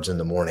the birds in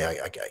the morning.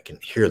 I can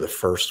hear the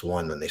first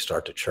one when they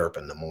start to chirp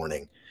in the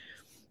morning,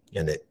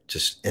 and it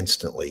just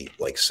instantly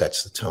like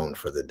sets the tone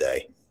for the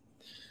day.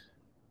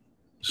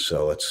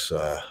 So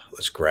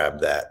let's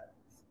grab that.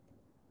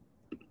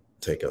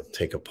 Take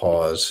a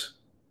pause.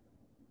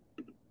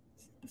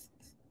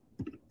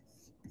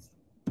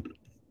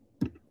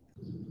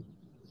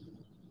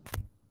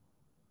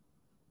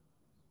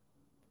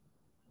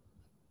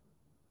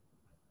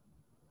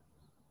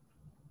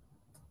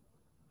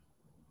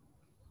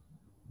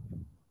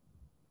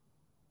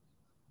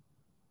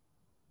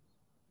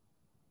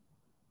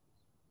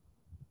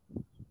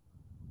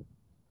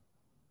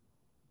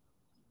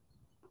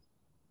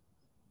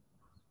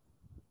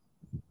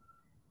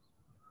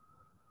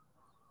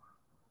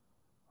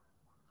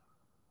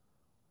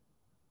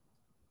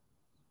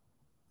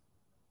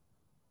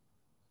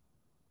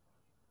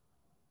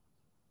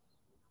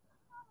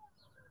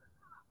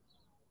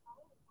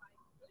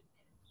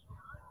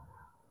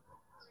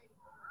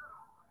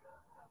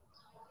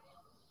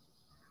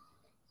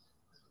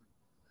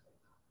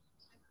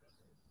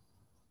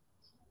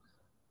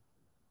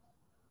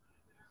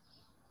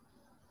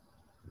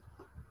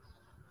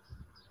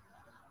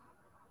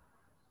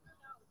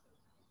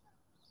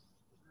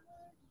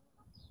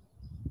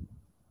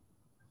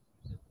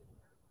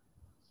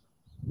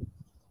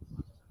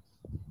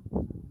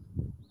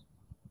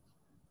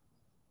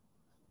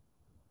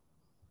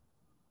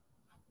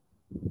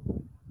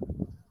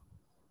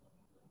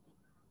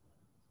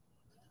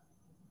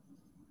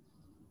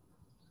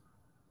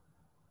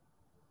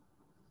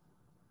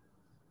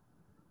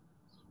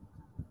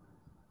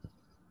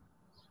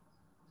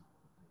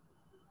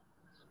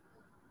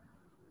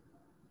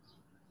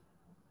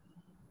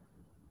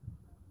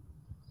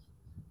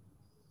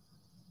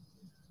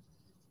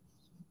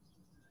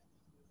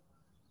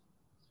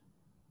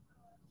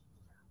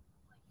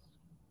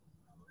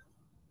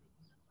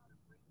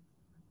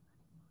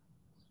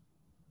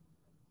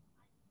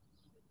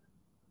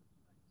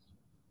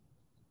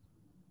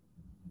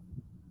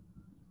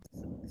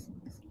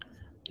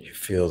 You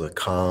feel the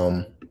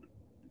calm.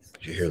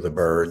 You hear the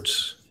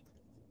birds.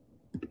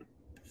 You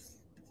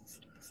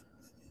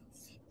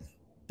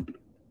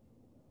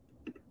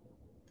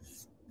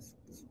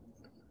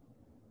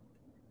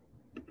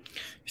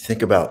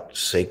think about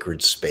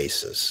sacred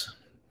spaces.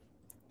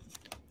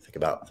 Think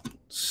about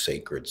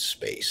sacred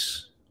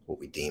space, what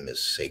we deem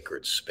as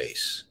sacred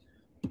space.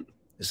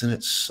 Isn't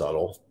it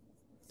subtle?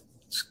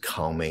 It's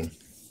calming.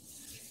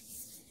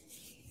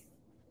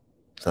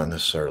 It's not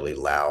necessarily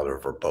loud or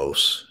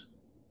verbose.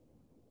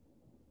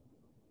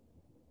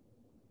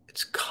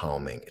 It's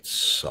calming. It's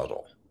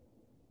subtle.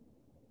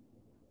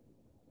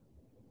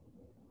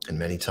 And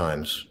many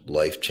times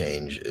life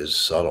change is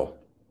subtle.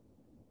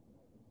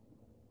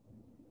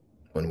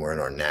 When we're in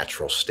our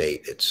natural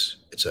state, it's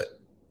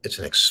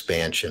an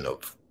expansion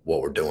of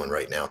what we're doing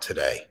right now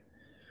today.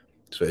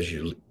 So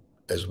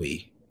as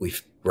we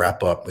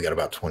wrap up, we got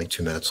about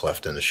 22 minutes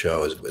left in the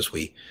show. As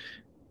we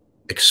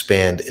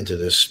expand into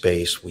this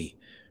space, we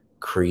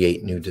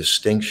create new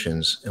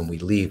distinctions, and we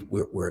leave.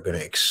 We're going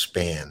to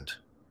expand.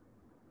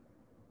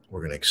 We're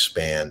going to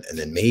expand, and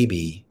then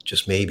maybe,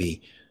 just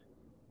maybe,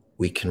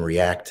 we can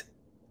react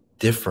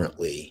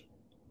differently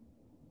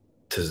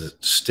to the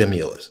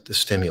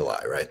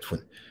stimuli, right?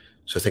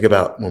 So think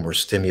about when we're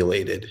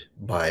stimulated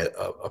by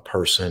a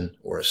person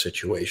or a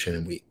situation,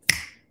 and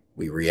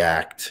we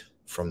react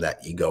from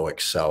that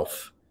egoic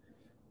self.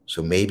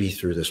 So maybe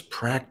through this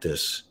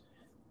practice,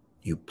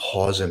 you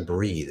pause and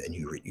breathe, and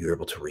you're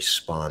able to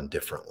respond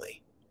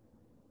differently.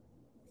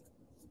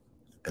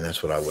 And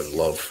that's what I would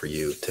love for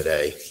you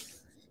today.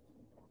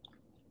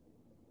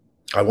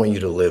 I want you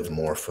to live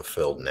more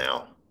fulfilled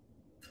now.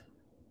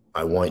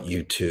 I want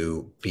you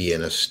to be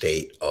in a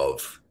state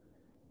of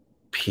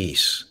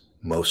peace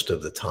most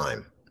of the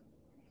time.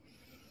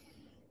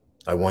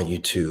 I want you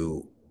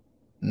to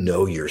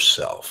know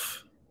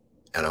yourself,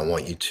 and I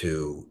want you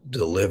to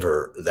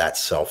deliver that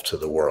self to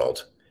the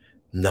world,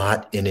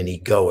 not in an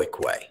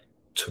egoic way,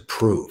 to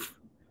prove.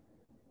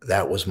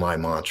 That was my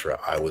mantra.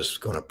 I was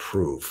going to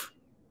prove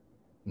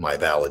my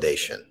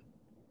validation.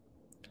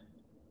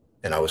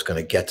 And I was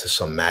going to get to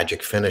some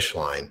magic finish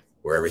line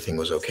where everything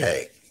was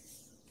okay.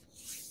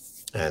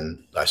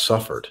 And I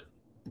suffered.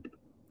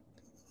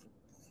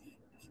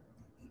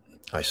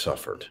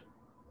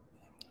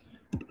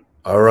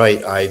 All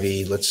right,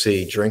 Ivy, let's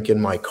see.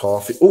 Drinking my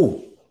coffee.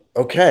 Ooh,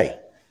 okay.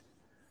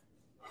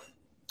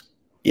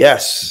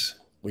 Yes,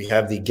 we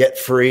have the Get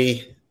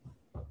Free,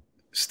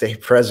 Stay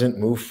Present,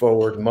 Move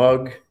Forward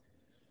mug.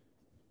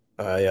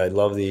 I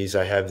love these.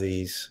 I have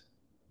these.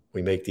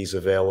 We make these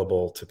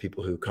available to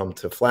people who come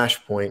to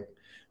Flashpoint,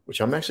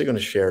 which I'm actually going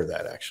to share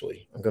that,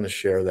 actually. I'm going to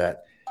share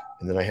that.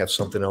 And then I have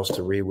something else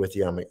to read with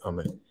you.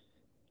 I'm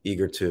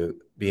eager to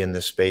be in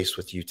this space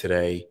with you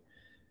today.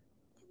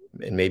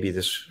 And maybe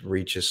this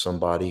reaches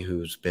somebody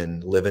who's been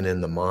living in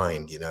the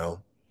mind, you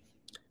know.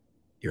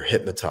 You're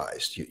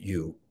hypnotized.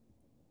 You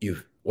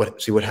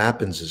What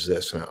happens is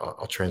this, and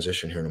I'll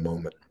transition here in a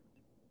moment.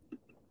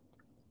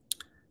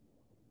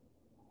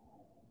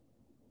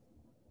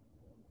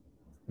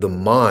 The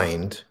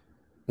mind,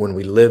 when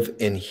we live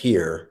in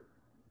here,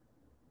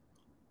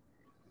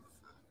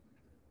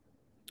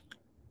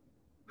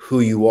 who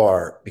you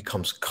are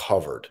becomes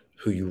covered.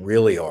 Who you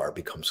really are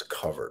becomes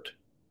covered.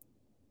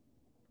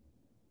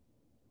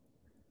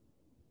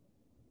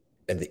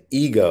 And the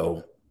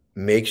ego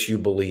makes you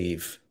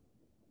believe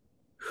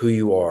who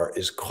you are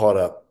is caught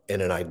up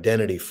in an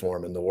identity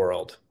form in the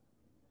world.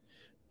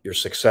 You're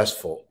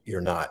successful,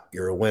 you're not.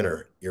 You're a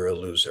winner, you're a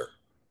loser.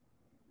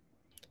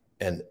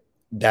 And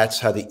that's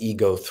how the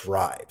ego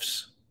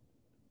thrives.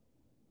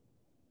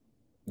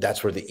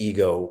 That's where the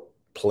ego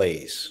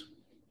plays.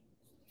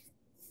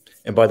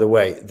 And by the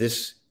way,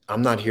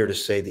 I'm not here to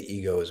say the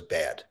ego is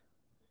bad,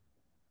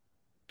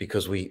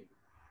 because we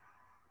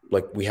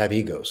have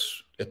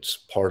egos. It's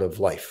part of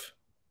life.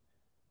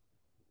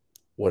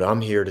 What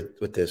I'm here to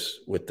with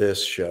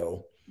this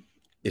show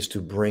is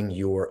to bring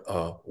your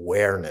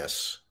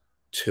awareness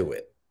to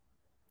it.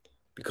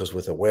 Because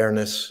with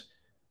awareness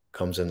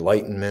comes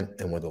enlightenment,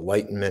 and with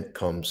enlightenment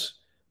comes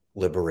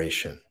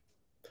liberation.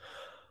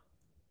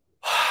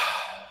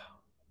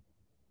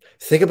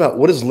 Think about,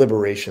 what does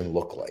liberation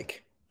look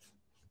like?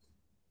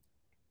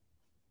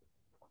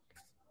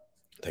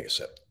 Take a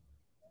sip.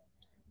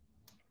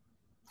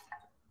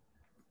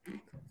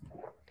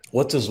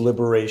 What does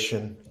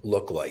liberation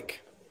look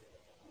like?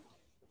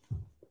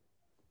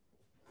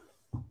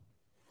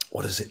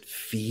 What does it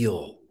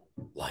feel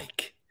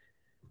like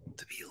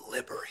to be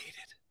liberated?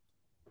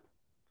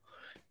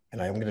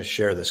 And I'm going to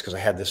share this because I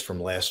had this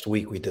from last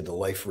week. We did the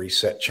Life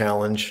Reset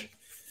Challenge.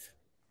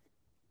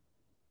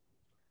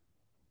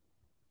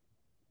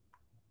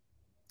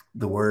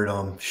 The word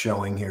I'm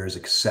showing here is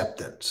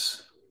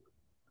acceptance.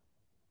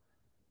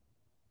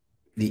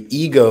 The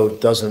ego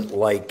doesn't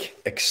like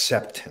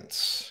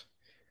acceptance,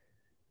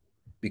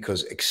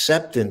 because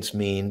acceptance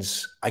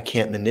means I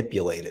can't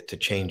manipulate it to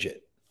change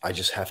it. I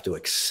just have to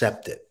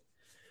accept it.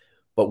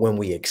 But when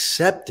we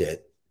accept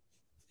it,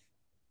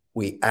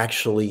 we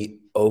actually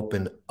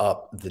open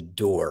up the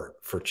door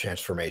for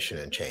transformation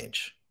and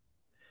change.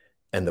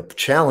 And the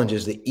challenge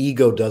is the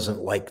ego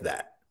doesn't like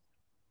that.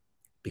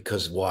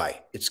 Because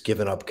why? It's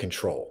given up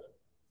control.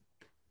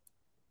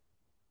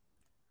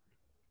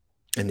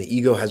 And the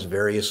ego has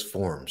various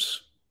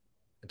forms.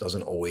 It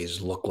doesn't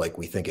always look like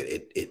we think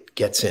it. It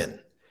gets in.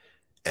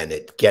 And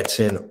it gets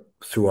in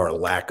through our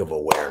lack of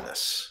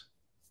awareness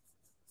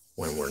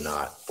when we're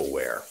not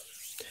aware.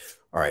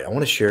 All right, I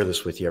want to share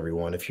this with you,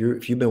 everyone. If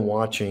you've been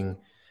watching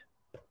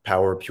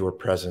Power of Pure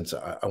Presence,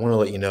 I want to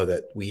let you know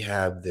that we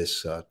have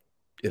this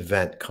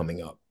event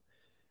coming up.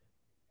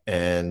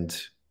 And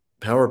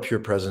Power of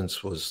Pure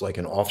Presence was like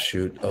an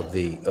offshoot of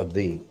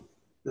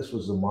this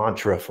was the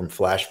mantra from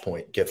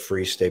Flashpoint: get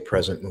free, stay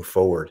present, move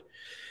forward.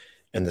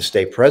 And the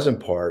stay present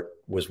part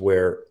was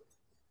where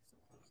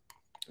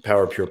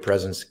Power of Pure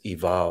Presence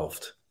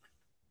evolved.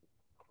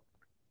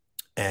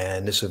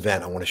 And this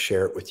event, I want to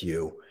share it with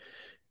you.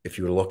 If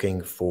you're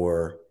looking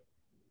to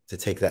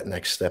take that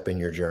next step in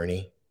your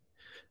journey,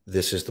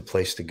 this is the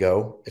place to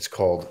go. It's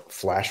called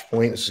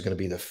Flashpoint. This is going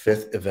to be the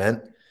 5th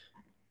event.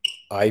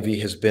 Ivy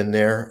has been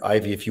there.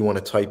 Ivy, if you want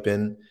to type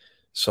in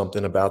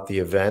something about the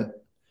event,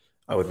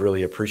 I would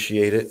really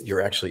appreciate it.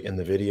 You're actually in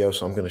the video,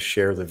 so I'm going to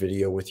share the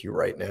video with you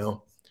right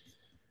now.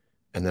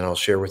 And then I'll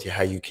share with you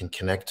how you can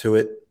connect to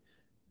it.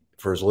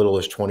 For as little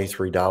as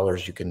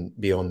 $23, you can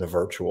be on the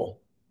virtual.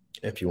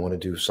 If you want to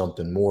do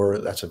something more,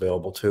 that's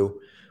available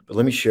too. But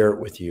let me share it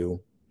with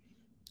you.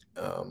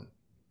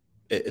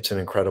 It's an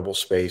incredible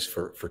space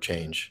for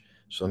change.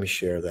 So let me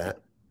share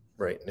that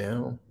right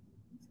now.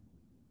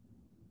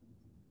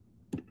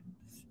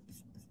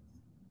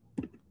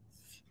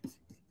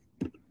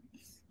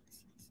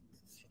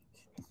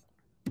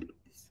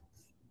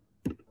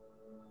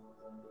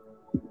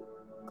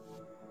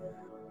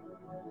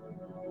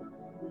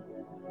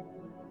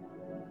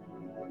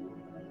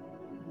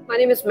 My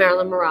name is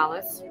Marilyn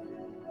Morales.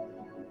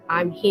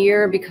 I'm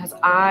here because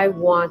I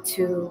want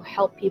to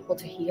help people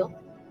to heal.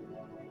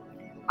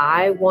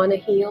 I want to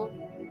heal.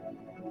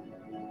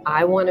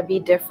 I want to be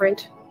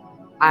different.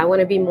 I want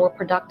to be more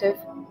productive.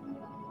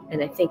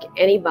 And I think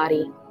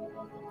anybody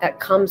that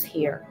comes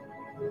here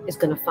is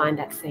going to find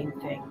that same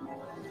thing,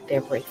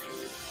 their breakthrough.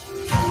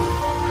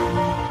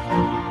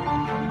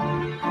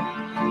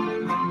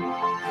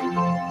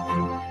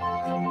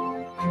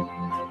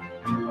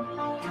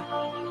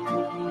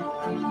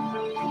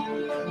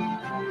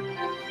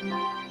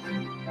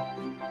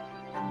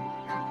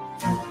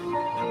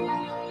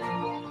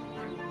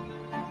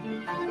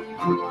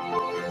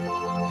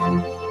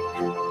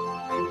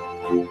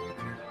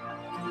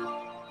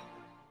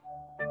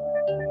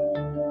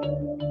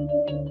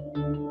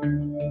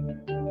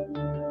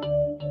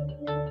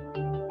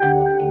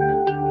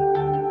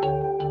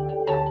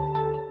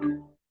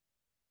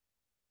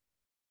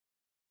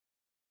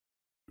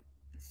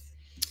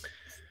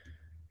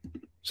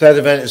 So that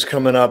event is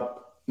coming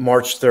up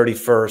March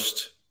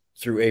 31st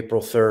through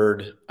April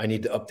 3rd. I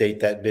need to update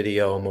that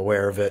video. I'm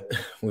aware of it.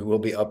 We will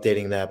be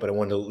updating that, but I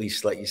wanted to at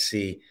least let you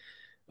see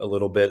a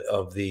little bit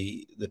of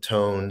the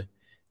tone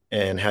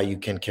and how you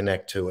can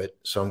connect to it.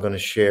 So I'm going to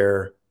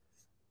share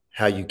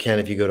how you can.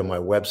 If you go to my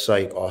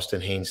website,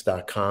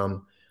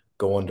 austinhaynes.com,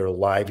 go under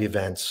live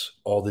events,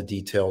 all the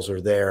details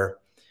are there,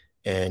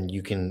 and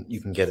you can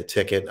get a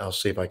ticket. I'll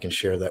see if I can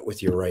share that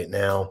with you right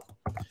now,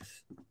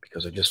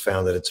 because I just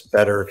found that it's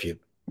better if you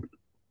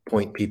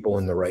point people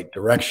in the right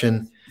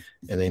direction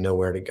and they know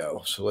where to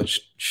go. So let's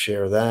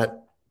share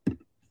that.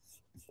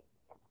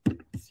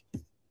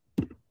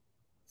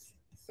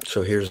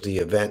 So here's the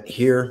event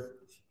here.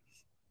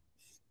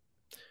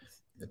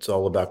 It's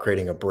all about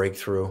creating a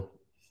breakthrough.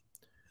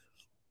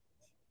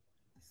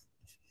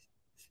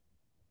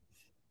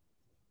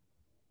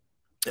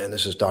 And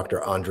this is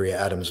Dr. Andrea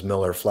Adams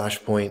Miller.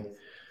 Flashpoint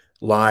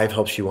Live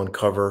helps you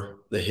uncover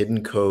the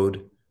hidden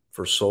code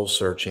for soul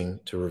searching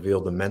to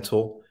reveal the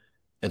mental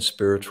and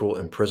spiritual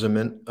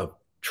imprisonment of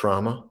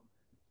trauma,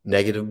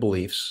 negative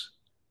beliefs,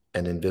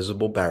 and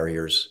invisible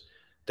barriers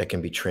that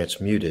can be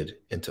transmuted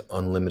into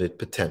unlimited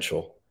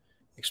potential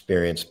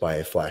experienced by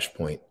a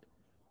flashpoint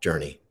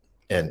journey.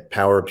 And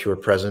Power of Pure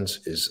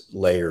Presence is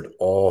layered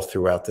all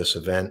throughout this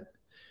event.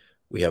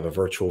 We have a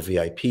virtual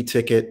VIP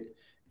ticket.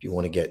 If you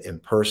want to get in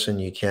person,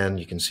 you can.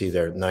 You can see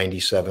there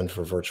 $97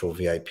 for virtual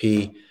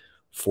VIP,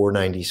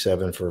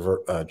 $497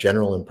 for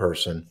general in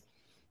person,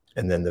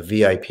 and then the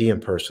VIP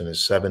in person is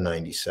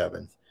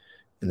 $797.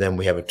 And then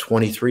we have a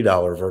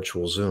 $23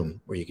 virtual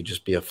Zoom where you could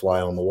just be a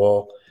fly on the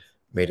wall.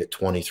 Made it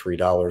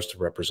 $23 to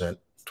represent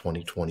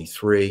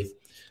 2023.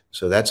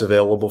 So that's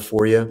available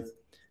for you.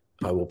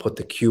 I will put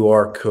the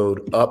QR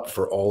code up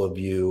for all of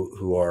you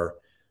who are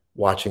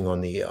watching on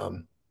the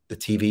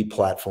TV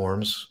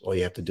platforms. All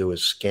you have to do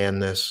is scan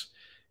this.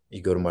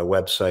 You go to my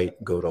website,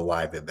 go to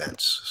live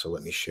events. So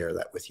let me share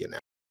that with you now.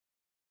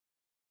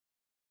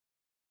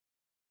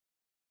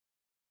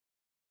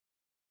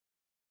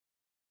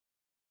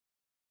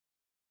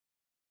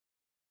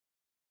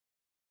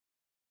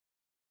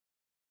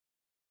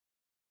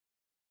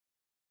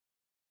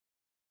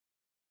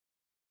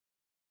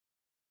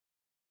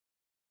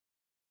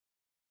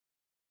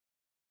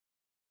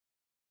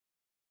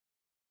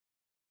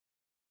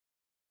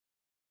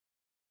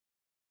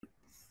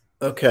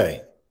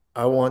 Okay,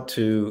 I want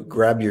to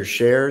grab your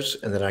shares,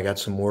 and then I got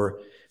some more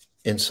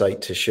insight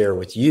to share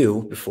with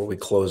you before we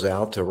close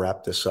out to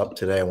wrap this up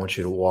today. I want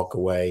you to walk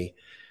away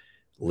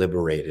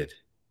liberated,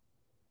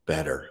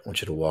 better. I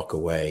want you to walk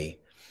away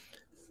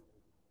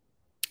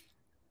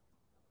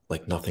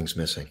like nothing's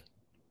missing,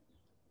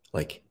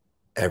 like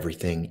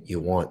everything you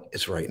want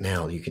is right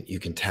now. You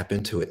can tap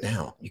into it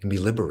now. You can be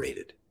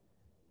liberated.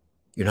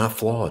 You're not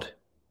flawed.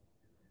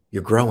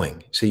 You're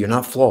growing. See, you're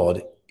not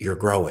flawed. You're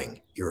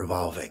growing. You're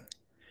evolving.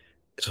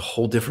 It's a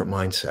whole different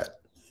mindset.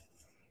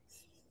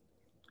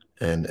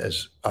 And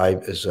as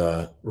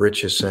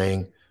Rich is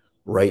saying,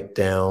 write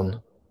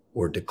down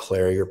or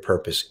declare your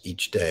purpose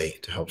each day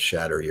to help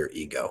shatter your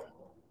ego.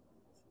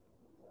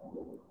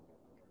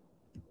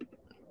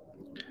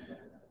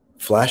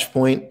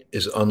 Flashpoint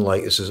is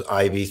unlike, this is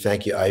Ivy.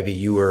 Thank you, Ivy.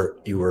 You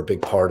were a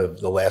big part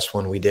of the last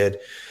one we did.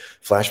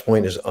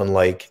 Flashpoint is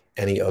unlike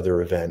any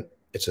other event.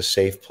 It's a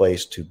safe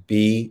place to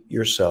be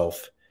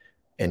yourself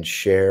and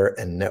share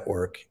and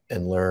network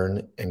and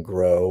learn and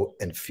grow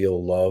and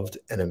feel loved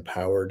and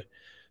empowered.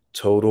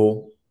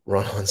 Total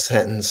run-on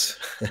sentence,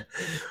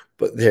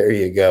 but there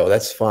you go.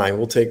 That's fine.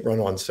 We'll take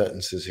run-on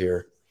sentences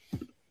here.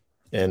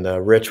 And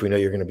Rich, we know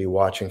you're going to be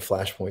watching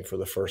Flashpoint for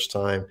the first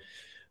time.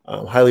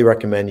 Highly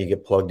recommend you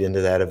get plugged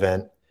into that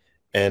event.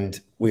 And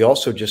we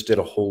also just did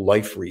a whole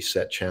life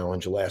reset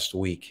challenge last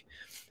week.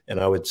 And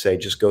I would say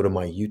just go to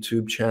my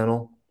YouTube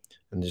channel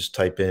and just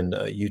type in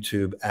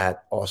YouTube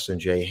at Austin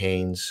J.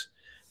 Haynes,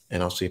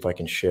 and I'll see if I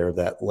can share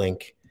that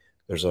link.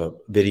 There's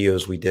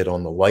videos we did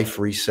on the life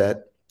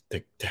reset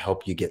to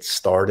help you get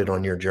started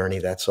on your journey.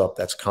 That's up.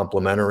 That's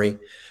complimentary.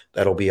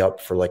 That'll be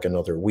up for like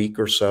another week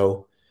or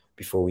so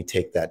before we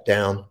take that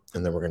down.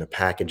 And then we're going to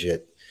package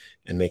it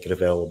and make it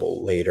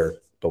available later.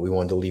 But we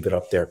wanted to leave it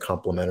up there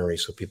complimentary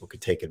so people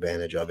could take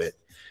advantage of it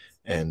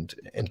and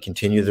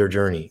continue their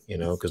journey,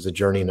 because the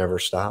journey never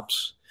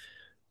stops.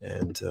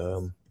 And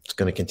it's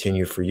going to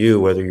continue for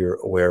you, whether you're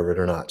aware of it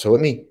or not. So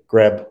let me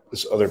grab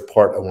this other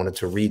part I wanted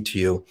to read to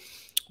you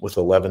with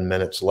 11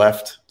 minutes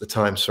left. The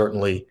time,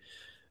 certainly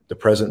the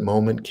present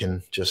moment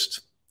can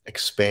just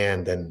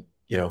expand, and,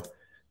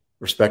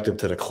 respective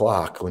to the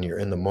clock, when you're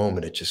in the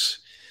moment, it just,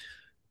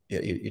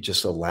 you're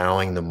just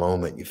allowing the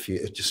moment.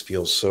 It just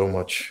feels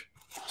so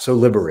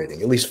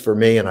liberating, at least for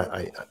me. And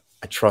I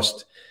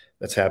trust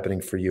that's happening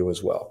for you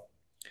as well.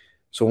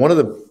 So one of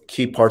the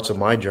key parts of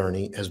my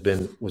journey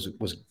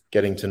was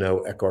getting to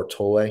know Eckhart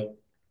Tolle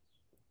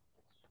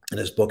and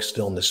his book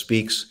Stillness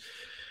Speaks.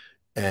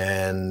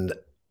 And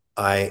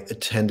I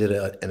attended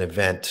an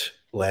event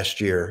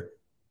last year,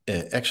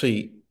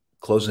 actually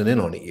closing in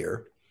on a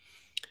year.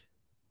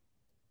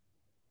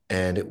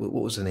 And what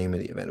was the name of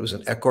the event? It was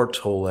an Eckhart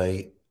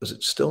Tolle. Was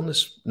it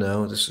Stillness?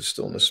 No, this is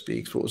Stillness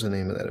Speaks. What was the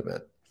name of that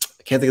event?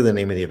 I can't think of the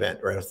name of the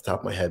event right off the top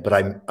of my head, but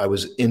I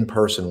was in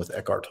person with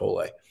Eckhart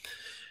Tolle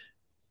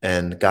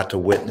and got to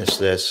witness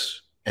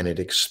this, and it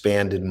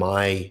expanded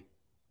my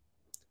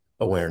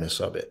awareness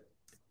of it.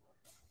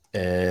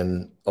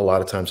 And a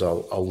lot of times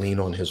I'll lean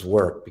on his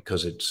work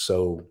because it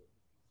so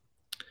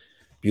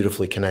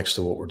beautifully connects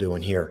to what we're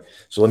doing here.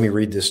 So let me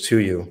read this to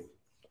you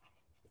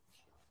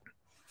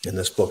in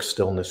this book,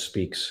 Stillness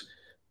Speaks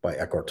by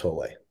Eckhart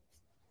Tolle.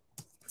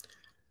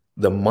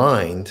 The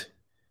mind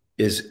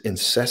is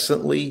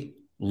incessantly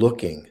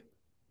looking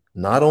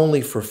not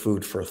only for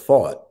food for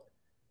thought,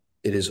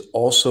 it is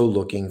also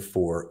looking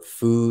for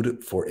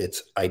food for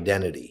its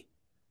identity,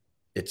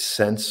 its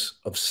sense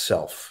of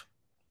self.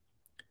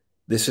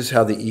 This is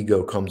how the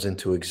ego comes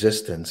into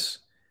existence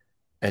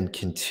and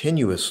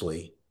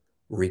continuously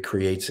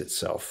recreates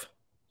itself.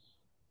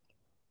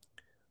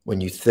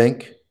 When you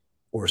think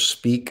or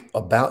speak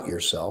about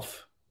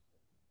yourself,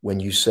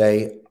 when you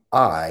say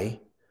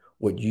I,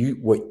 what you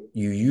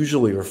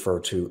usually refer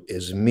to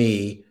is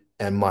me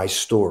and my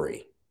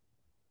story.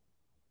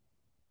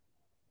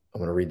 I'm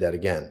going to read that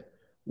again.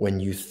 When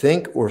you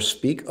think or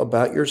speak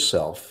about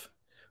yourself,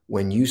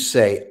 when you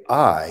say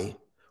I,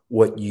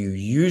 what you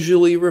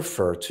usually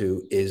refer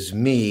to is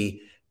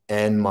me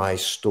and my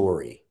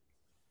story.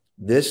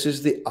 This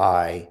is the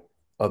I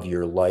of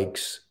your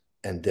likes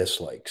and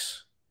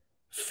dislikes,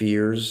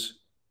 fears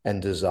and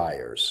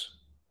desires,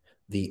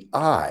 the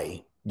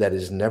I that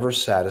is never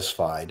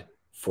satisfied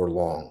for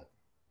long.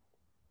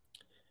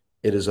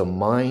 It is a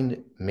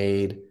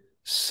mind-made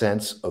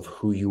sense of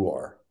who you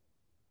are,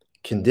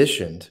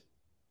 conditioned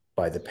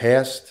by the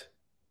past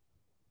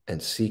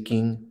and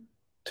seeking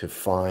to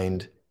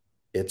find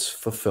its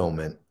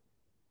fulfillment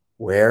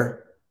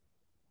where?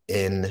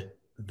 In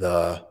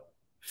the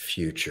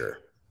future.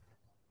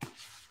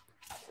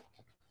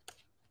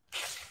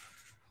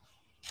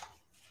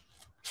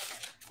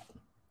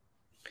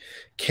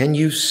 Can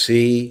you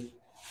see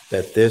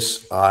that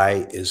this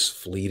I is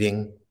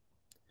fleeting,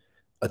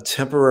 a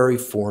temporary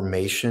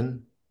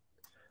formation,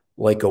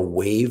 like a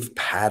wave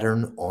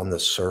pattern on the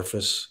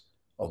surface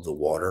of the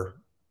water?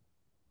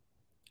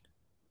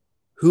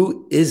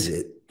 Who is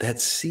it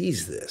that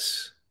sees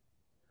this?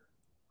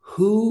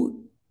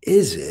 Who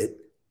is it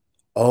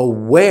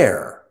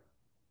aware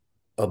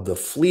of the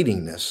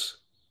fleetingness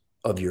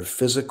of your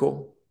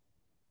physical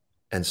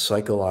and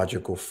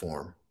psychological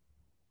form?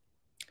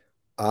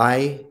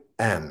 I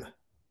am.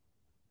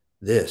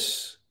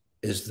 This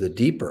is the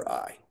deeper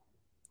I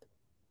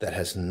that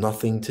has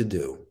nothing to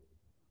do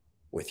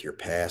with your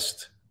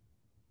past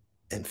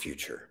and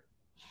future.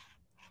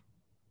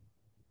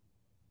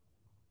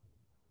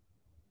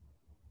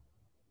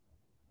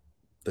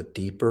 The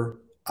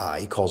deeper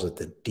I, he calls it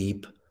the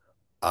deep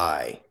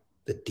I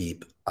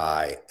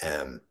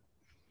am.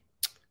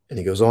 And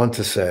he goes on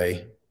to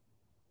say,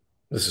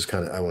 this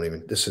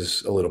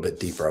is a little bit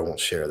deeper. I won't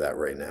share that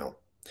right now.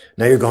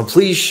 Now you're going,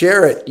 please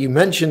share it. You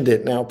mentioned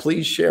it now.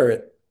 Please share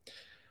it.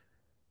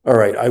 All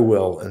right, I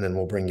will. And then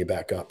we'll bring you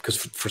back up. Because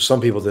for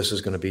some people, this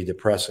is going to be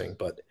depressing,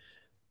 but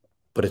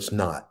it's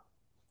not.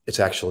 It's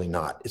actually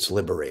not. It's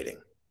liberating.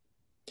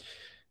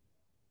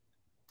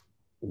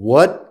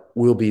 What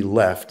will be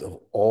left of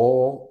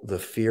all the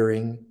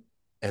fearing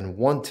and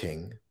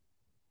wanting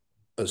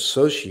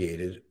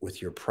associated with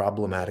your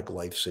problematic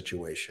life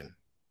situation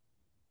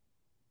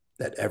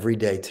that every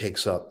day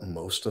takes up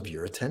most of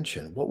your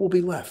attention? What will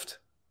be left?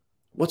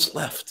 What's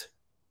left?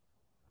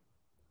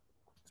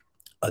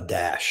 A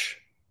dash,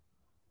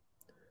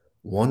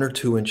 1 or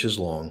 2 inches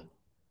long,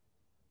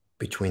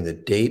 between the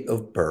date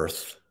of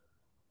birth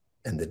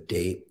and the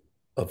date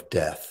of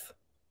death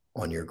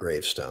on your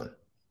gravestone.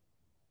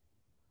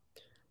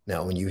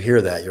 Now, when you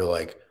hear that, you're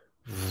like,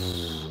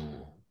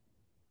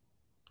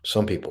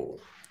 some people,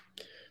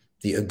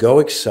 to the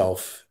egoic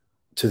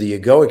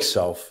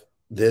self,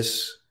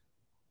 this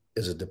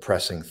is a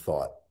depressing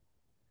thought.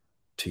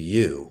 To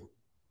you,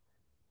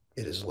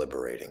 it is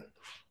liberating.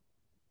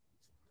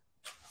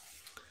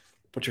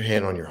 Put your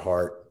hand on your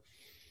heart.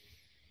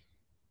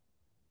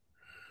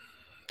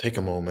 Take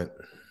a moment.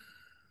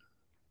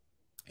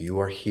 You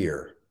are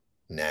here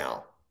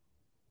now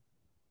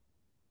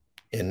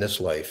in this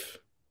life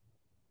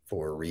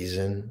for a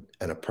reason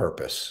and a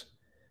purpose,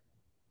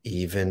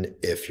 even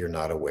if you're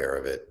not aware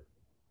of it.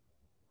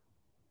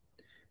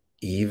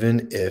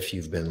 Even if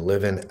you've been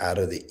living out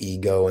of the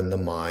ego and the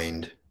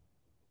mind,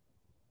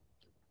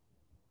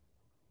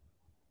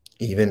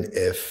 even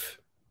if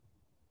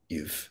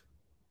you've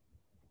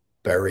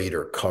buried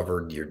or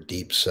covered your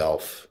deep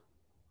self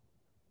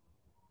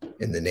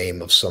in the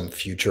name of some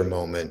future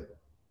moment,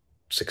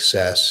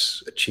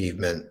 success,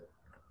 achievement.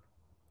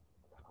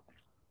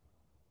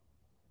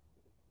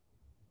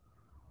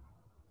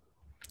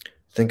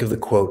 Think of the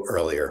quote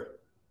earlier.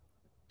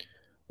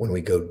 When we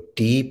go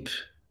deep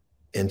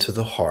into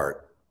the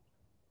heart,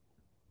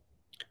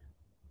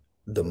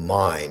 the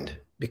mind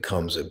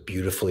becomes a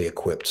beautifully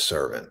equipped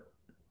servant.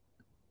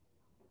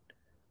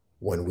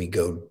 When we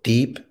go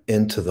deep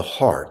into the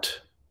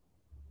heart,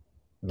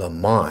 the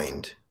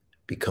mind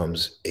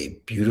becomes a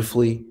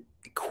beautifully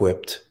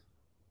equipped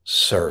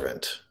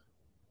servant.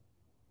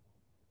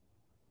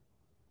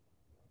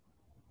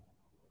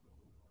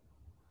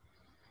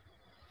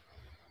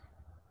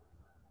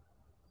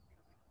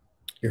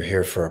 You're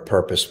here for a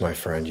purpose, my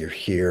friend. You're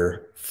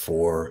here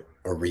for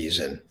a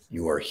reason.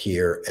 You are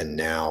here and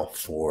now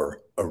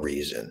for a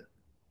reason.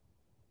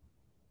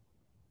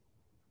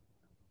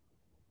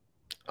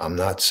 I'm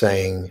not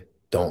saying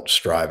don't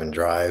strive and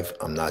drive.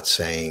 I'm not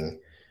saying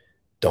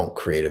don't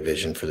create a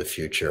vision for the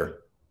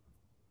future.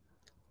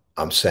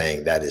 I'm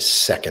saying that is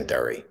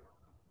secondary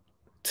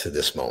to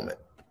this moment,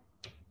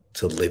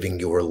 to living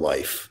your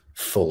life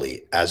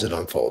fully as it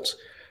unfolds.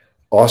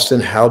 Austin,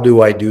 how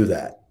do I do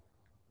that?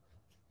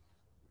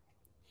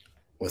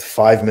 With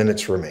 5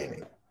 minutes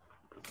remaining.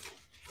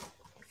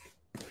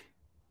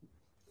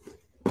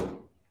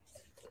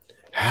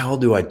 How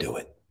do I do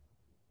it?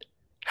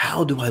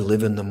 How do I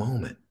live in the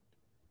moment?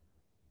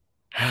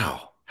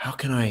 How? How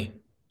can I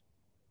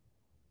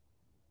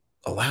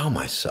allow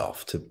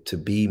myself to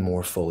be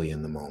more fully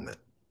in the moment?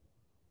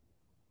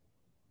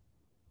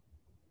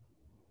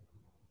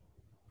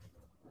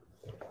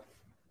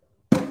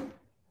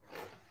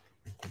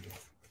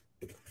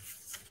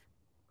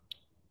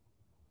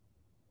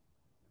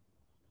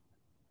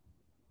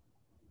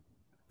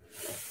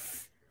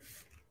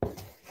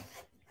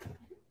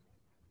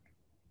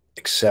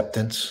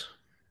 Acceptance.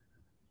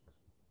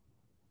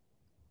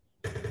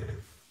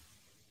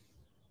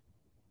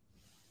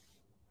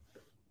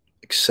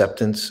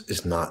 Acceptance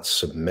is not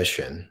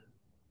submission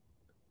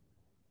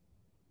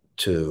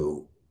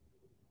to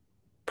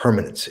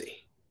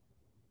permanency.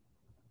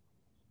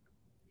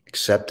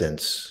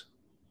 Acceptance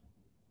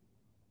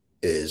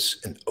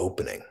is an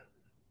opening.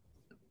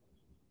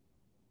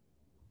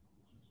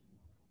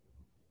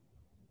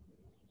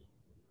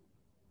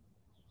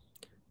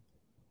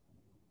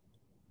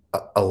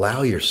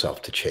 Allow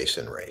yourself to chase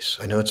and race.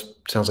 I know it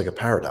sounds like a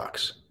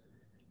paradox,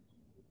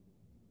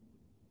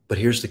 but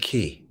here's the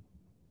key: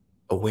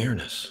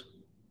 awareness.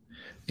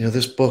 You know,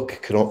 this book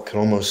could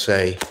almost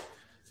say,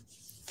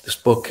 this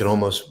book could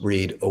almost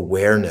read,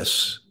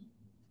 awareness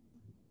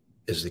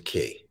is the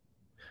key.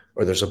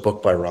 Or there's a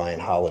book by Ryan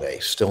Holiday,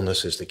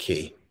 Stillness is the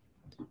Key.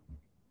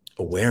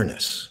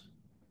 Awareness.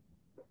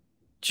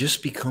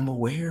 Just become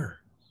aware.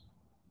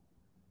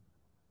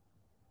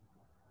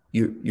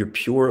 Your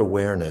pure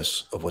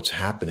awareness of what's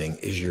happening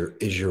is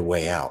your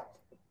way out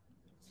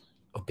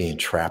of being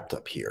trapped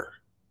up here.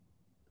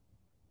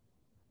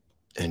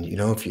 And you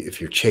know,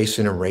 if you're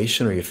chasing and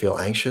racing or you feel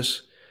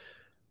anxious,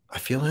 I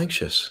feel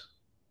anxious.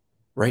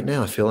 Right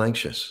now, I feel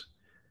anxious.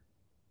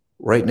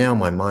 Right now,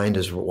 my mind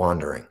is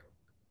wandering.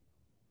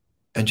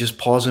 And just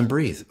pause and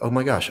breathe. Oh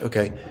my gosh,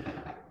 okay.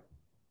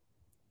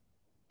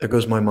 There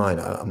goes my mind.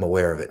 I'm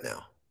aware of it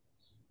now.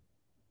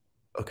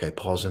 Okay,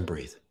 pause and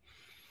breathe.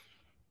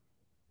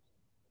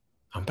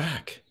 I'm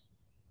back.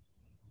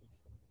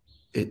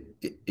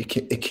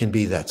 It can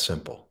be that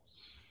simple.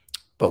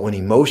 But when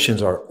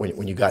emotions are,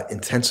 when you got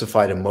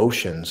intensified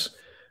emotions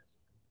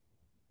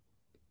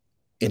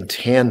in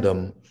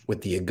tandem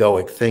with the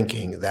egoic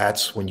thinking,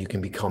 that's when you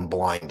can become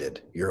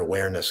blinded. Your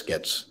awareness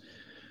gets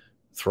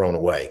thrown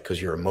away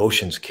because your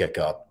emotions kick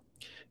up.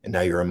 And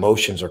now your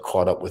emotions are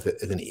caught up with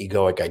an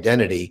egoic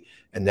identity.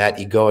 And that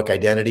egoic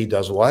identity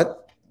does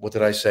what? What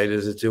did I say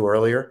does it do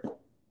earlier?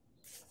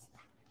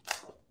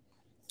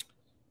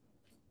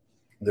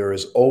 There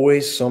is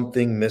always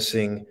something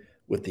missing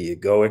with the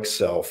egoic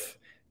self,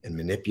 and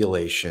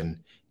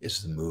manipulation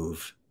is the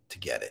move to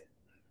get it.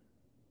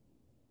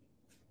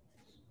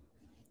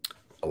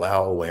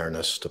 Allow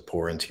awareness to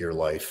pour into your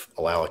life.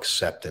 Allow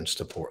acceptance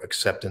to pour,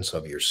 acceptance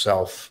of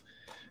yourself,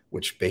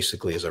 which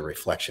basically is a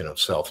reflection of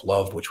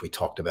self-love, which we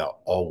talked about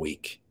all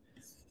week.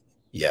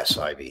 Yes,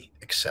 Ivy,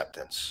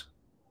 acceptance.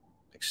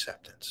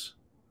 Acceptance.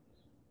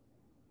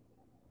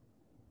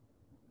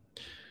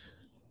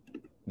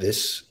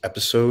 This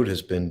episode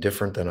has been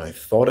different than I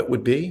thought it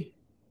would be.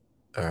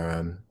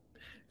 And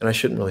I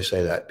shouldn't really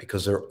say that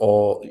because they're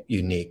all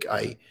unique.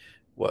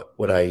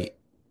 What I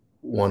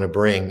want to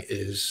bring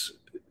is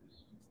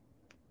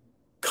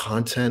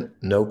content,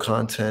 no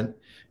content,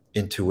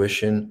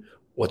 intuition,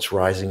 what's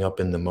rising up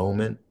in the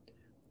moment,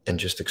 and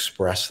just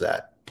express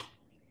that.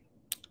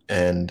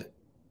 And,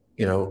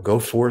 you know, go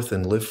forth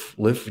and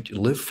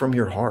live from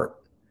your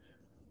heart,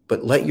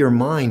 but let your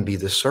mind be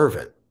the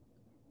servant,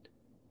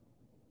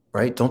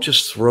 right? Don't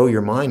just throw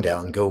your mind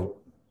out and go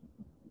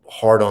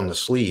hard on the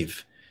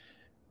sleeve.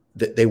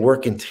 They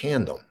work in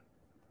tandem.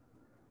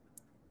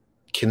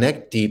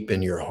 Connect deep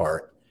in your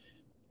heart.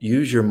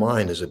 Use your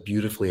mind as a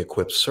beautifully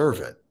equipped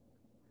servant.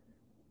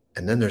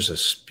 And then there's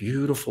this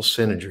beautiful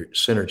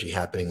synergy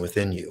happening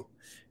within you.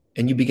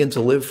 And you begin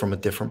to live from a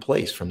different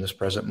place, from this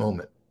present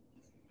moment.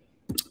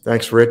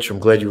 Thanks, Rich. I'm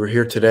glad you were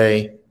here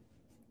today.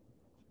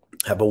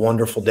 Have a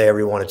wonderful day,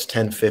 everyone. It's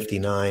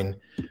 10:59.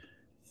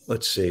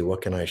 Let's see,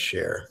 what can I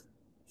share?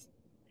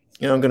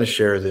 You know, I'm going to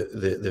share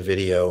the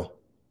video.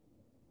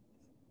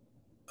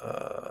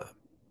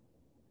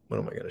 What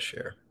am I going to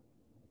share?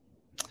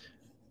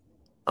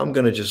 I'm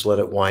going to just let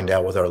it wind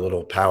out with our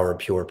little power of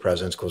pure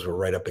presence because we're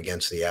right up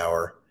against the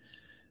hour.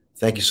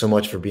 Thank you so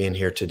much for being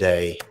here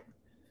today.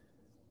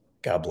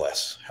 God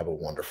bless. Have a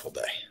wonderful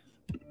day.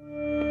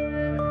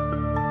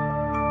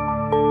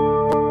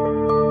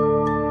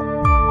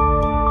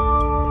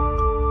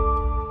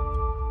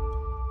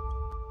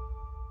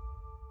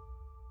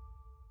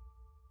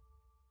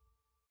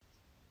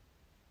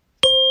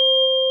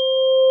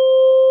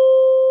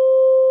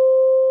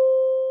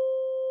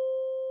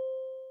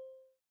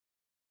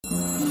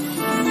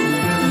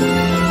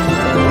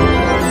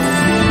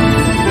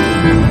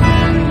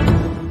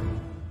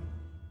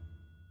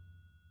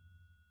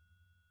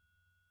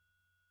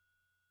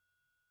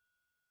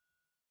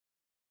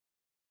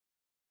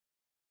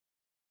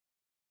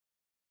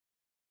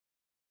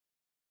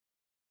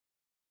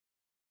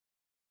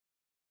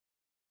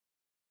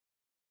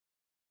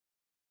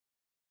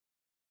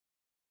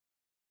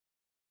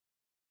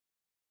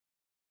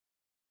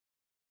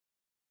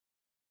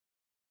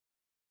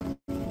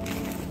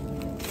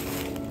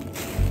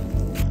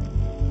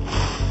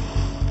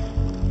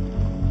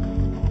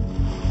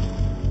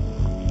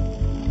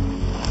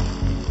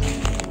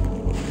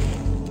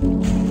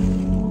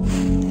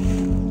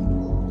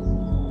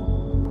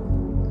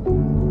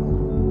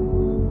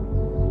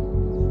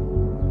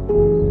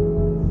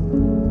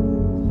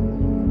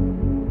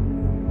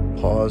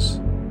 Pause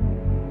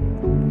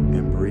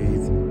and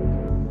breathe.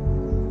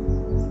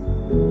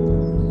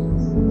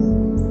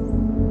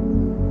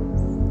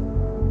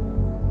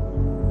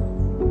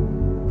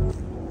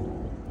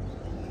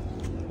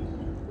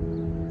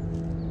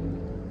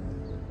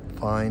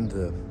 Find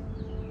the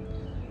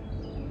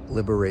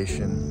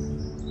liberation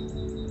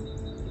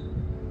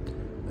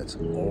that's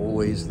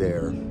always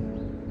there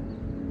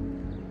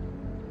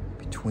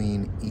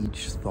between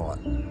each thought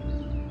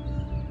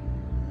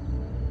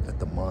that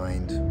the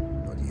mind,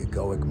 or the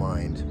egoic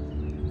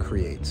mind,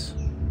 creates.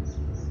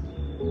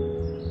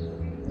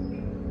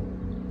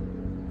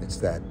 It's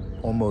that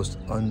almost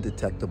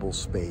undetectable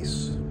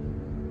space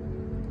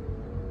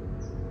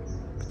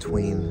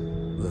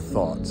between the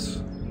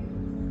thoughts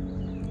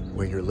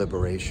where your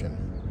liberation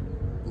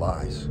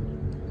lies,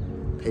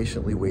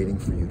 patiently waiting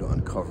for you to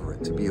uncover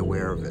it, to be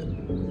aware of it,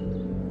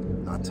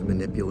 not to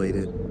manipulate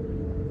it,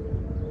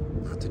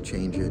 not to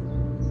change it,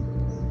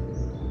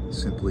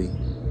 simply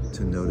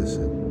to notice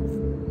it.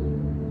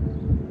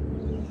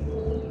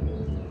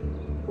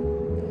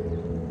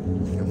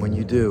 And when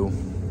you do,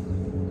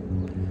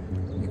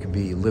 you can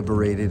be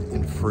liberated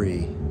and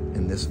free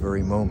in this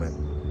very moment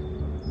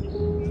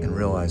and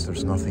realize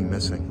there's nothing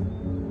missing.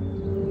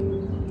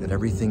 That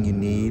everything you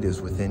need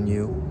is within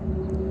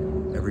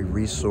you. Every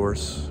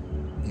resource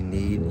you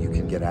need, you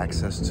can get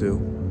access to.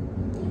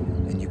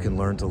 And you can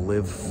learn to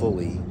live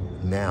fully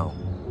now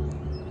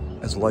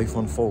as life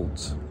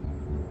unfolds.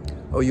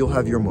 Oh, you'll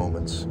have your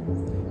moments.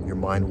 Your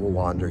mind will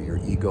wander, your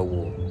ego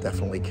will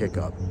definitely kick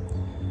up.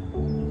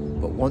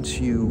 But once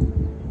you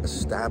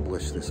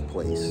establish this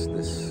place,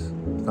 it's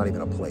not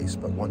even a place,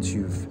 but once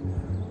you've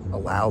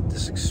allowed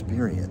this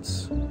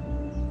experience,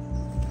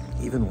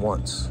 even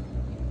once,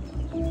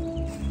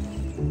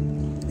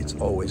 it's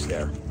always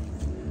there.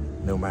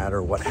 No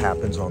matter what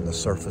happens on the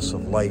surface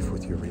of life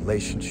with your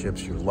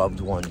relationships, your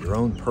loved one, your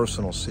own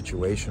personal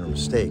situation or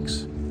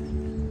mistakes,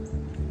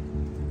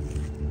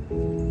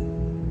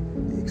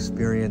 the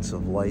experience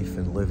of life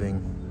and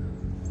living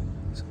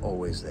is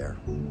always there.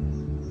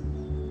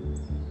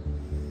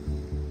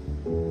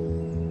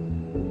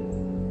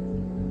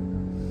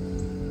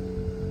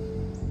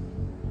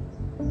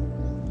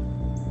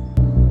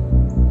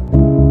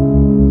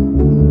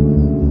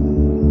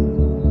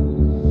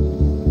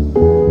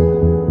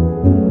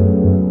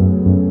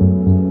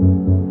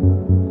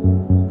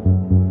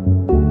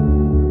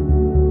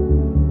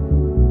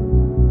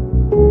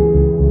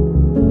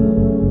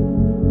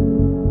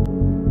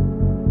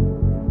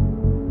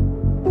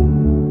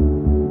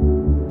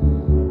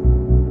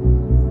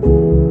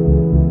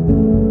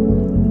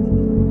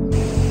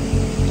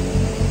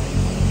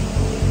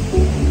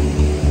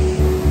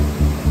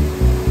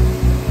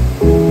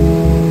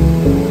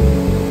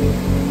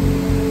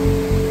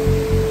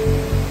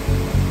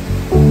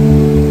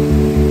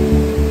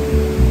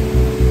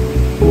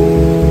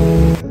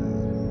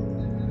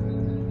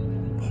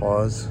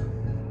 Pause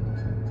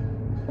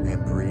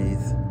and breathe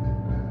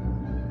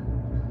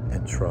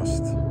and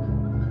trust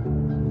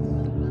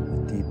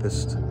the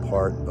deepest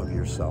part of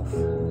yourself.